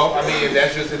 Well, I mean, if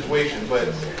that's your situation,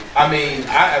 but I mean,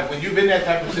 when you've been in that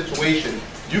type of situation,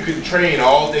 you can train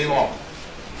all day long.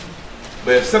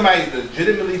 But if somebody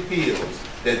legitimately feels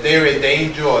that they're in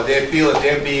danger or they feel that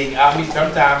they're being, I mean,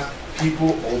 sometimes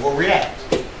people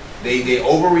overreact. They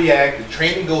overreact, the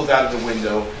training goes out of the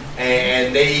window,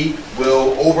 and they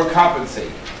will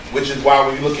overcompensate, which is why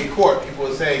when you look in court, people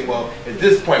are saying, well, at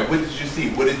this point, what did you see?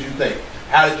 What did you think?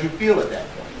 How did you feel at that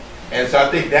point? And so I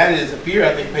think that is a fear,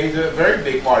 I think, plays a very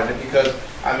big part in it because,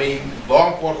 I mean,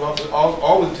 law enforcement officers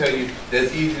always tell you that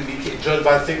it's easier to be judged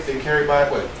by 6 than carried by,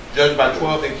 what? Judged by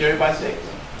 12 than carried by 6.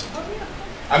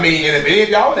 I mean, and if any of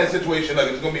y'all in that situation, like,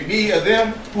 it's going to be me or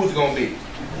them, who's it going to be?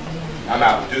 I'm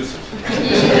out. Deuces.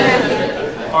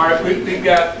 All right, we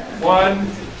got 1,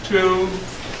 2,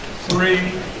 3,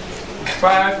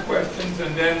 5 questions,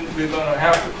 and then we're going to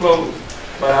have to close.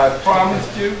 But I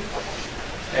promised you,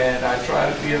 and I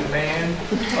try to be a man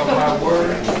of my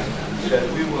word, that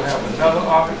we will have another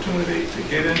opportunity to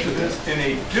get into this in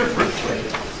a different way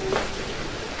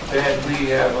than we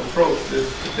have approached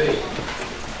this today.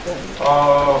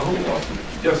 Who wants to?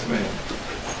 Yes, ma'am.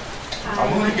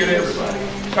 I'm going to get everybody.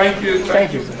 Thank you.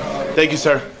 Thank you. Thank you,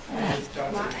 sir.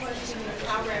 My question is,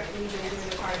 how rapidly do you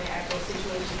require to act on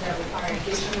situations that require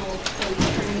additional police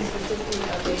training, specifically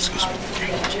updating policies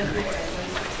that therefore as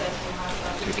unsuccessful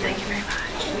hostile situations?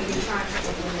 We've been trying to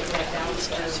implement that balance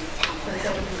of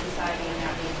conservative society and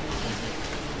not being.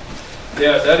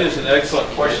 Yeah, that is an excellent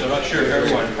question. I'm not sure if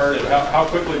everyone heard it. How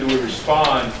quickly do we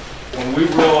respond when we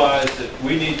realize that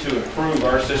we need to improve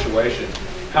our situation?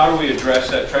 How do we address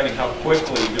that training? How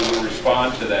quickly do we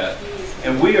respond to that?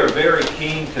 And we are very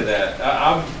keen to that.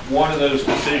 I'm one of those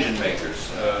decision makers,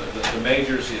 the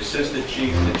majors, the assistant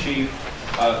chief, the chief,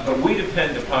 but we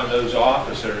depend upon those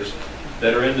officers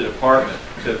that are in the department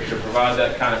to provide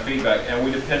that kind of feedback, and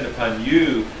we depend upon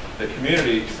you, the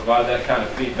community, to provide that kind of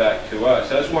feedback to us.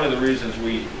 That's one of the reasons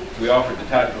we offered the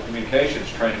tactical communications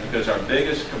training, because our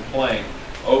biggest complaint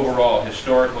overall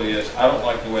historically is, I don't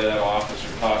like the way that officer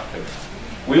talked to me.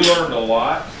 We learned a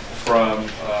lot from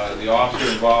the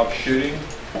officer-involved shooting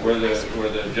where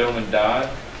the gentleman died.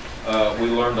 We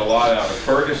learned a lot out of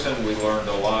Ferguson. We learned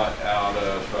a lot out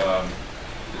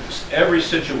of every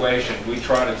situation. We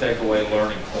try to take away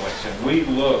learning points, and we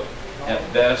look at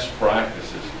best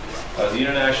practices. The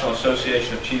International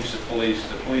Association of Chiefs of Police,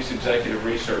 the Police Executive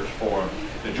Research Forum,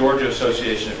 the Georgia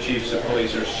Association of Chiefs of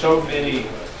Police. There's so many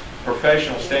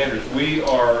professional standards. We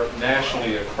are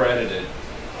nationally accredited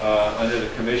under the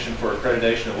Commission for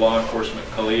Accreditation of Law Enforcement,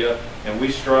 CALEA, and we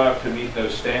strive to meet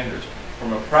those standards.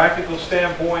 From a practical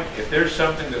standpoint, if there's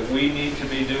something that we need to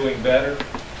be doing better,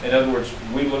 in other words,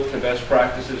 we look to best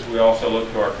practices, we also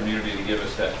look to our community to give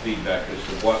us that feedback as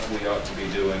to what we ought to be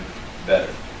doing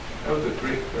better. That was a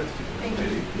great question.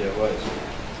 Yeah, it was.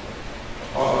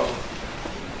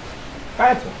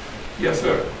 Branson. Yes,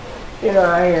 sir. You know,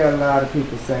 I hear a lot of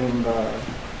people saying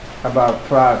about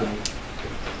poverty.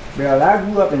 Well, I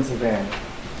grew up in Savannah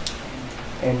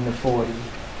in the 40s,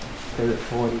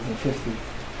 40s and 50s.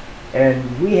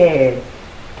 And we had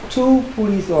 2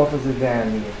 police officers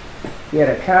down there. We had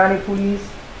a county police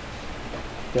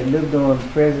that lived on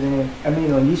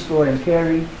on East Road and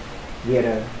Perry. We had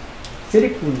a city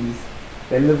police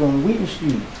that lived on Wheaton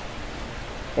Street.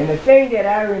 And the thing that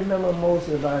I remember most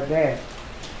about that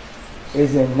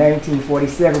is in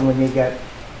 1947 when they got,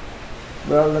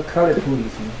 the colored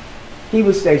policeman. He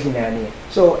was stationed down there.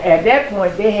 So at that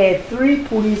point, they had 3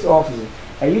 police officers.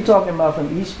 And you're talking about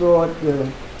from East Broad to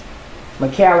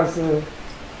McAllister,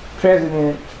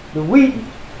 President, to Wheaton,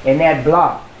 in that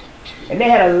block. And they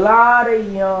had a lot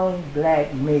of young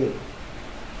black males.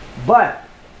 But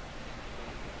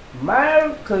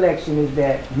my collection is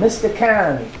that Mr.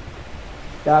 County,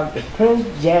 Dr. Prince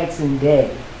Jackson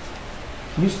Daddy,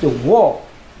 used to walk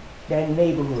that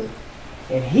neighborhood.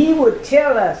 And he would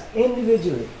tell us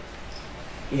individually,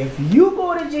 if you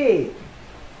go to jail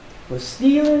for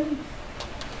stealing,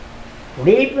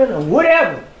 raping, or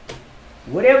whatever,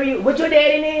 what's your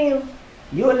daddy name?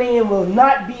 Your name will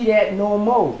not be that no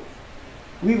more.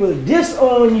 We will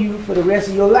disown you for the rest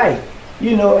of your life.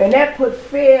 You know, and that put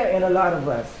fear in a lot of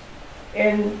us.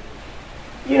 And,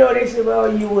 you know, they said,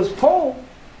 well, you was poor.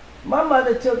 My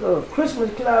mother took a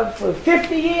Christmas club for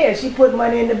 50 years. She put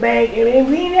money in the bank, and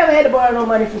we never had to borrow no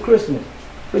money for Christmas.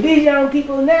 But these young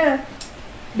people now,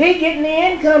 they getting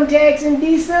their income tax in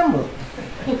December.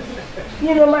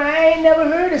 You know, I ain't never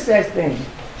heard of such thing.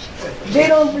 They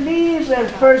don't believe in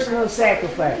personal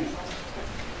sacrifice.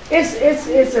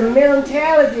 It's a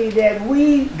mentality that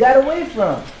we got away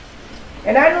from.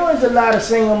 And I know there's a lot of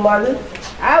single mothers.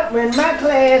 In my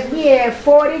class, we had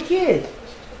 40 kids.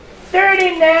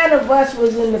 39 of us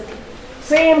was in the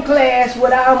same class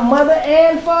with our mother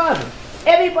and father.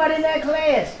 Everybody in that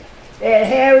class at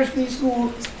Harris Street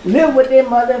School lived with their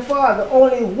mother and father.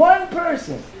 Only one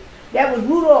person, that was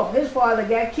Rudolph, his father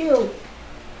got killed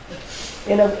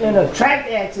in a track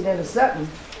accident or something.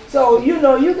 So, you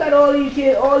know, you got all these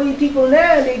kids, all these people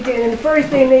now, and the first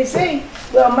thing they say,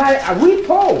 well, we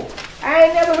poor. I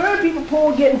ain't never heard people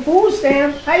poor getting food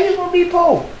stamps. How you gonna be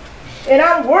poor? And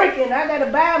I'm working, I gotta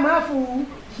buy my food.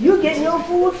 You getting your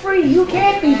food free. You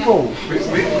can't be poor.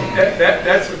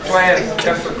 That's a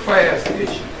class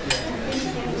issue.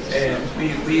 And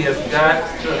we have got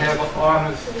to have an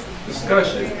honest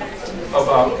discussion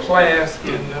about class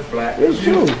in the black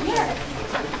community.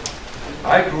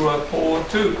 I grew up poor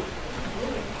too.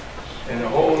 And a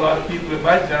whole lot of people in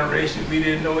my generation, we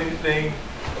didn't know anything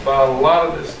about a lot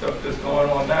of this stuff that's going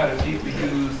on now that people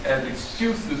use as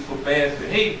excuses for bad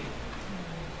behavior.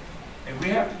 And we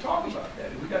have to talk about that.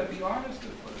 And we got to be honest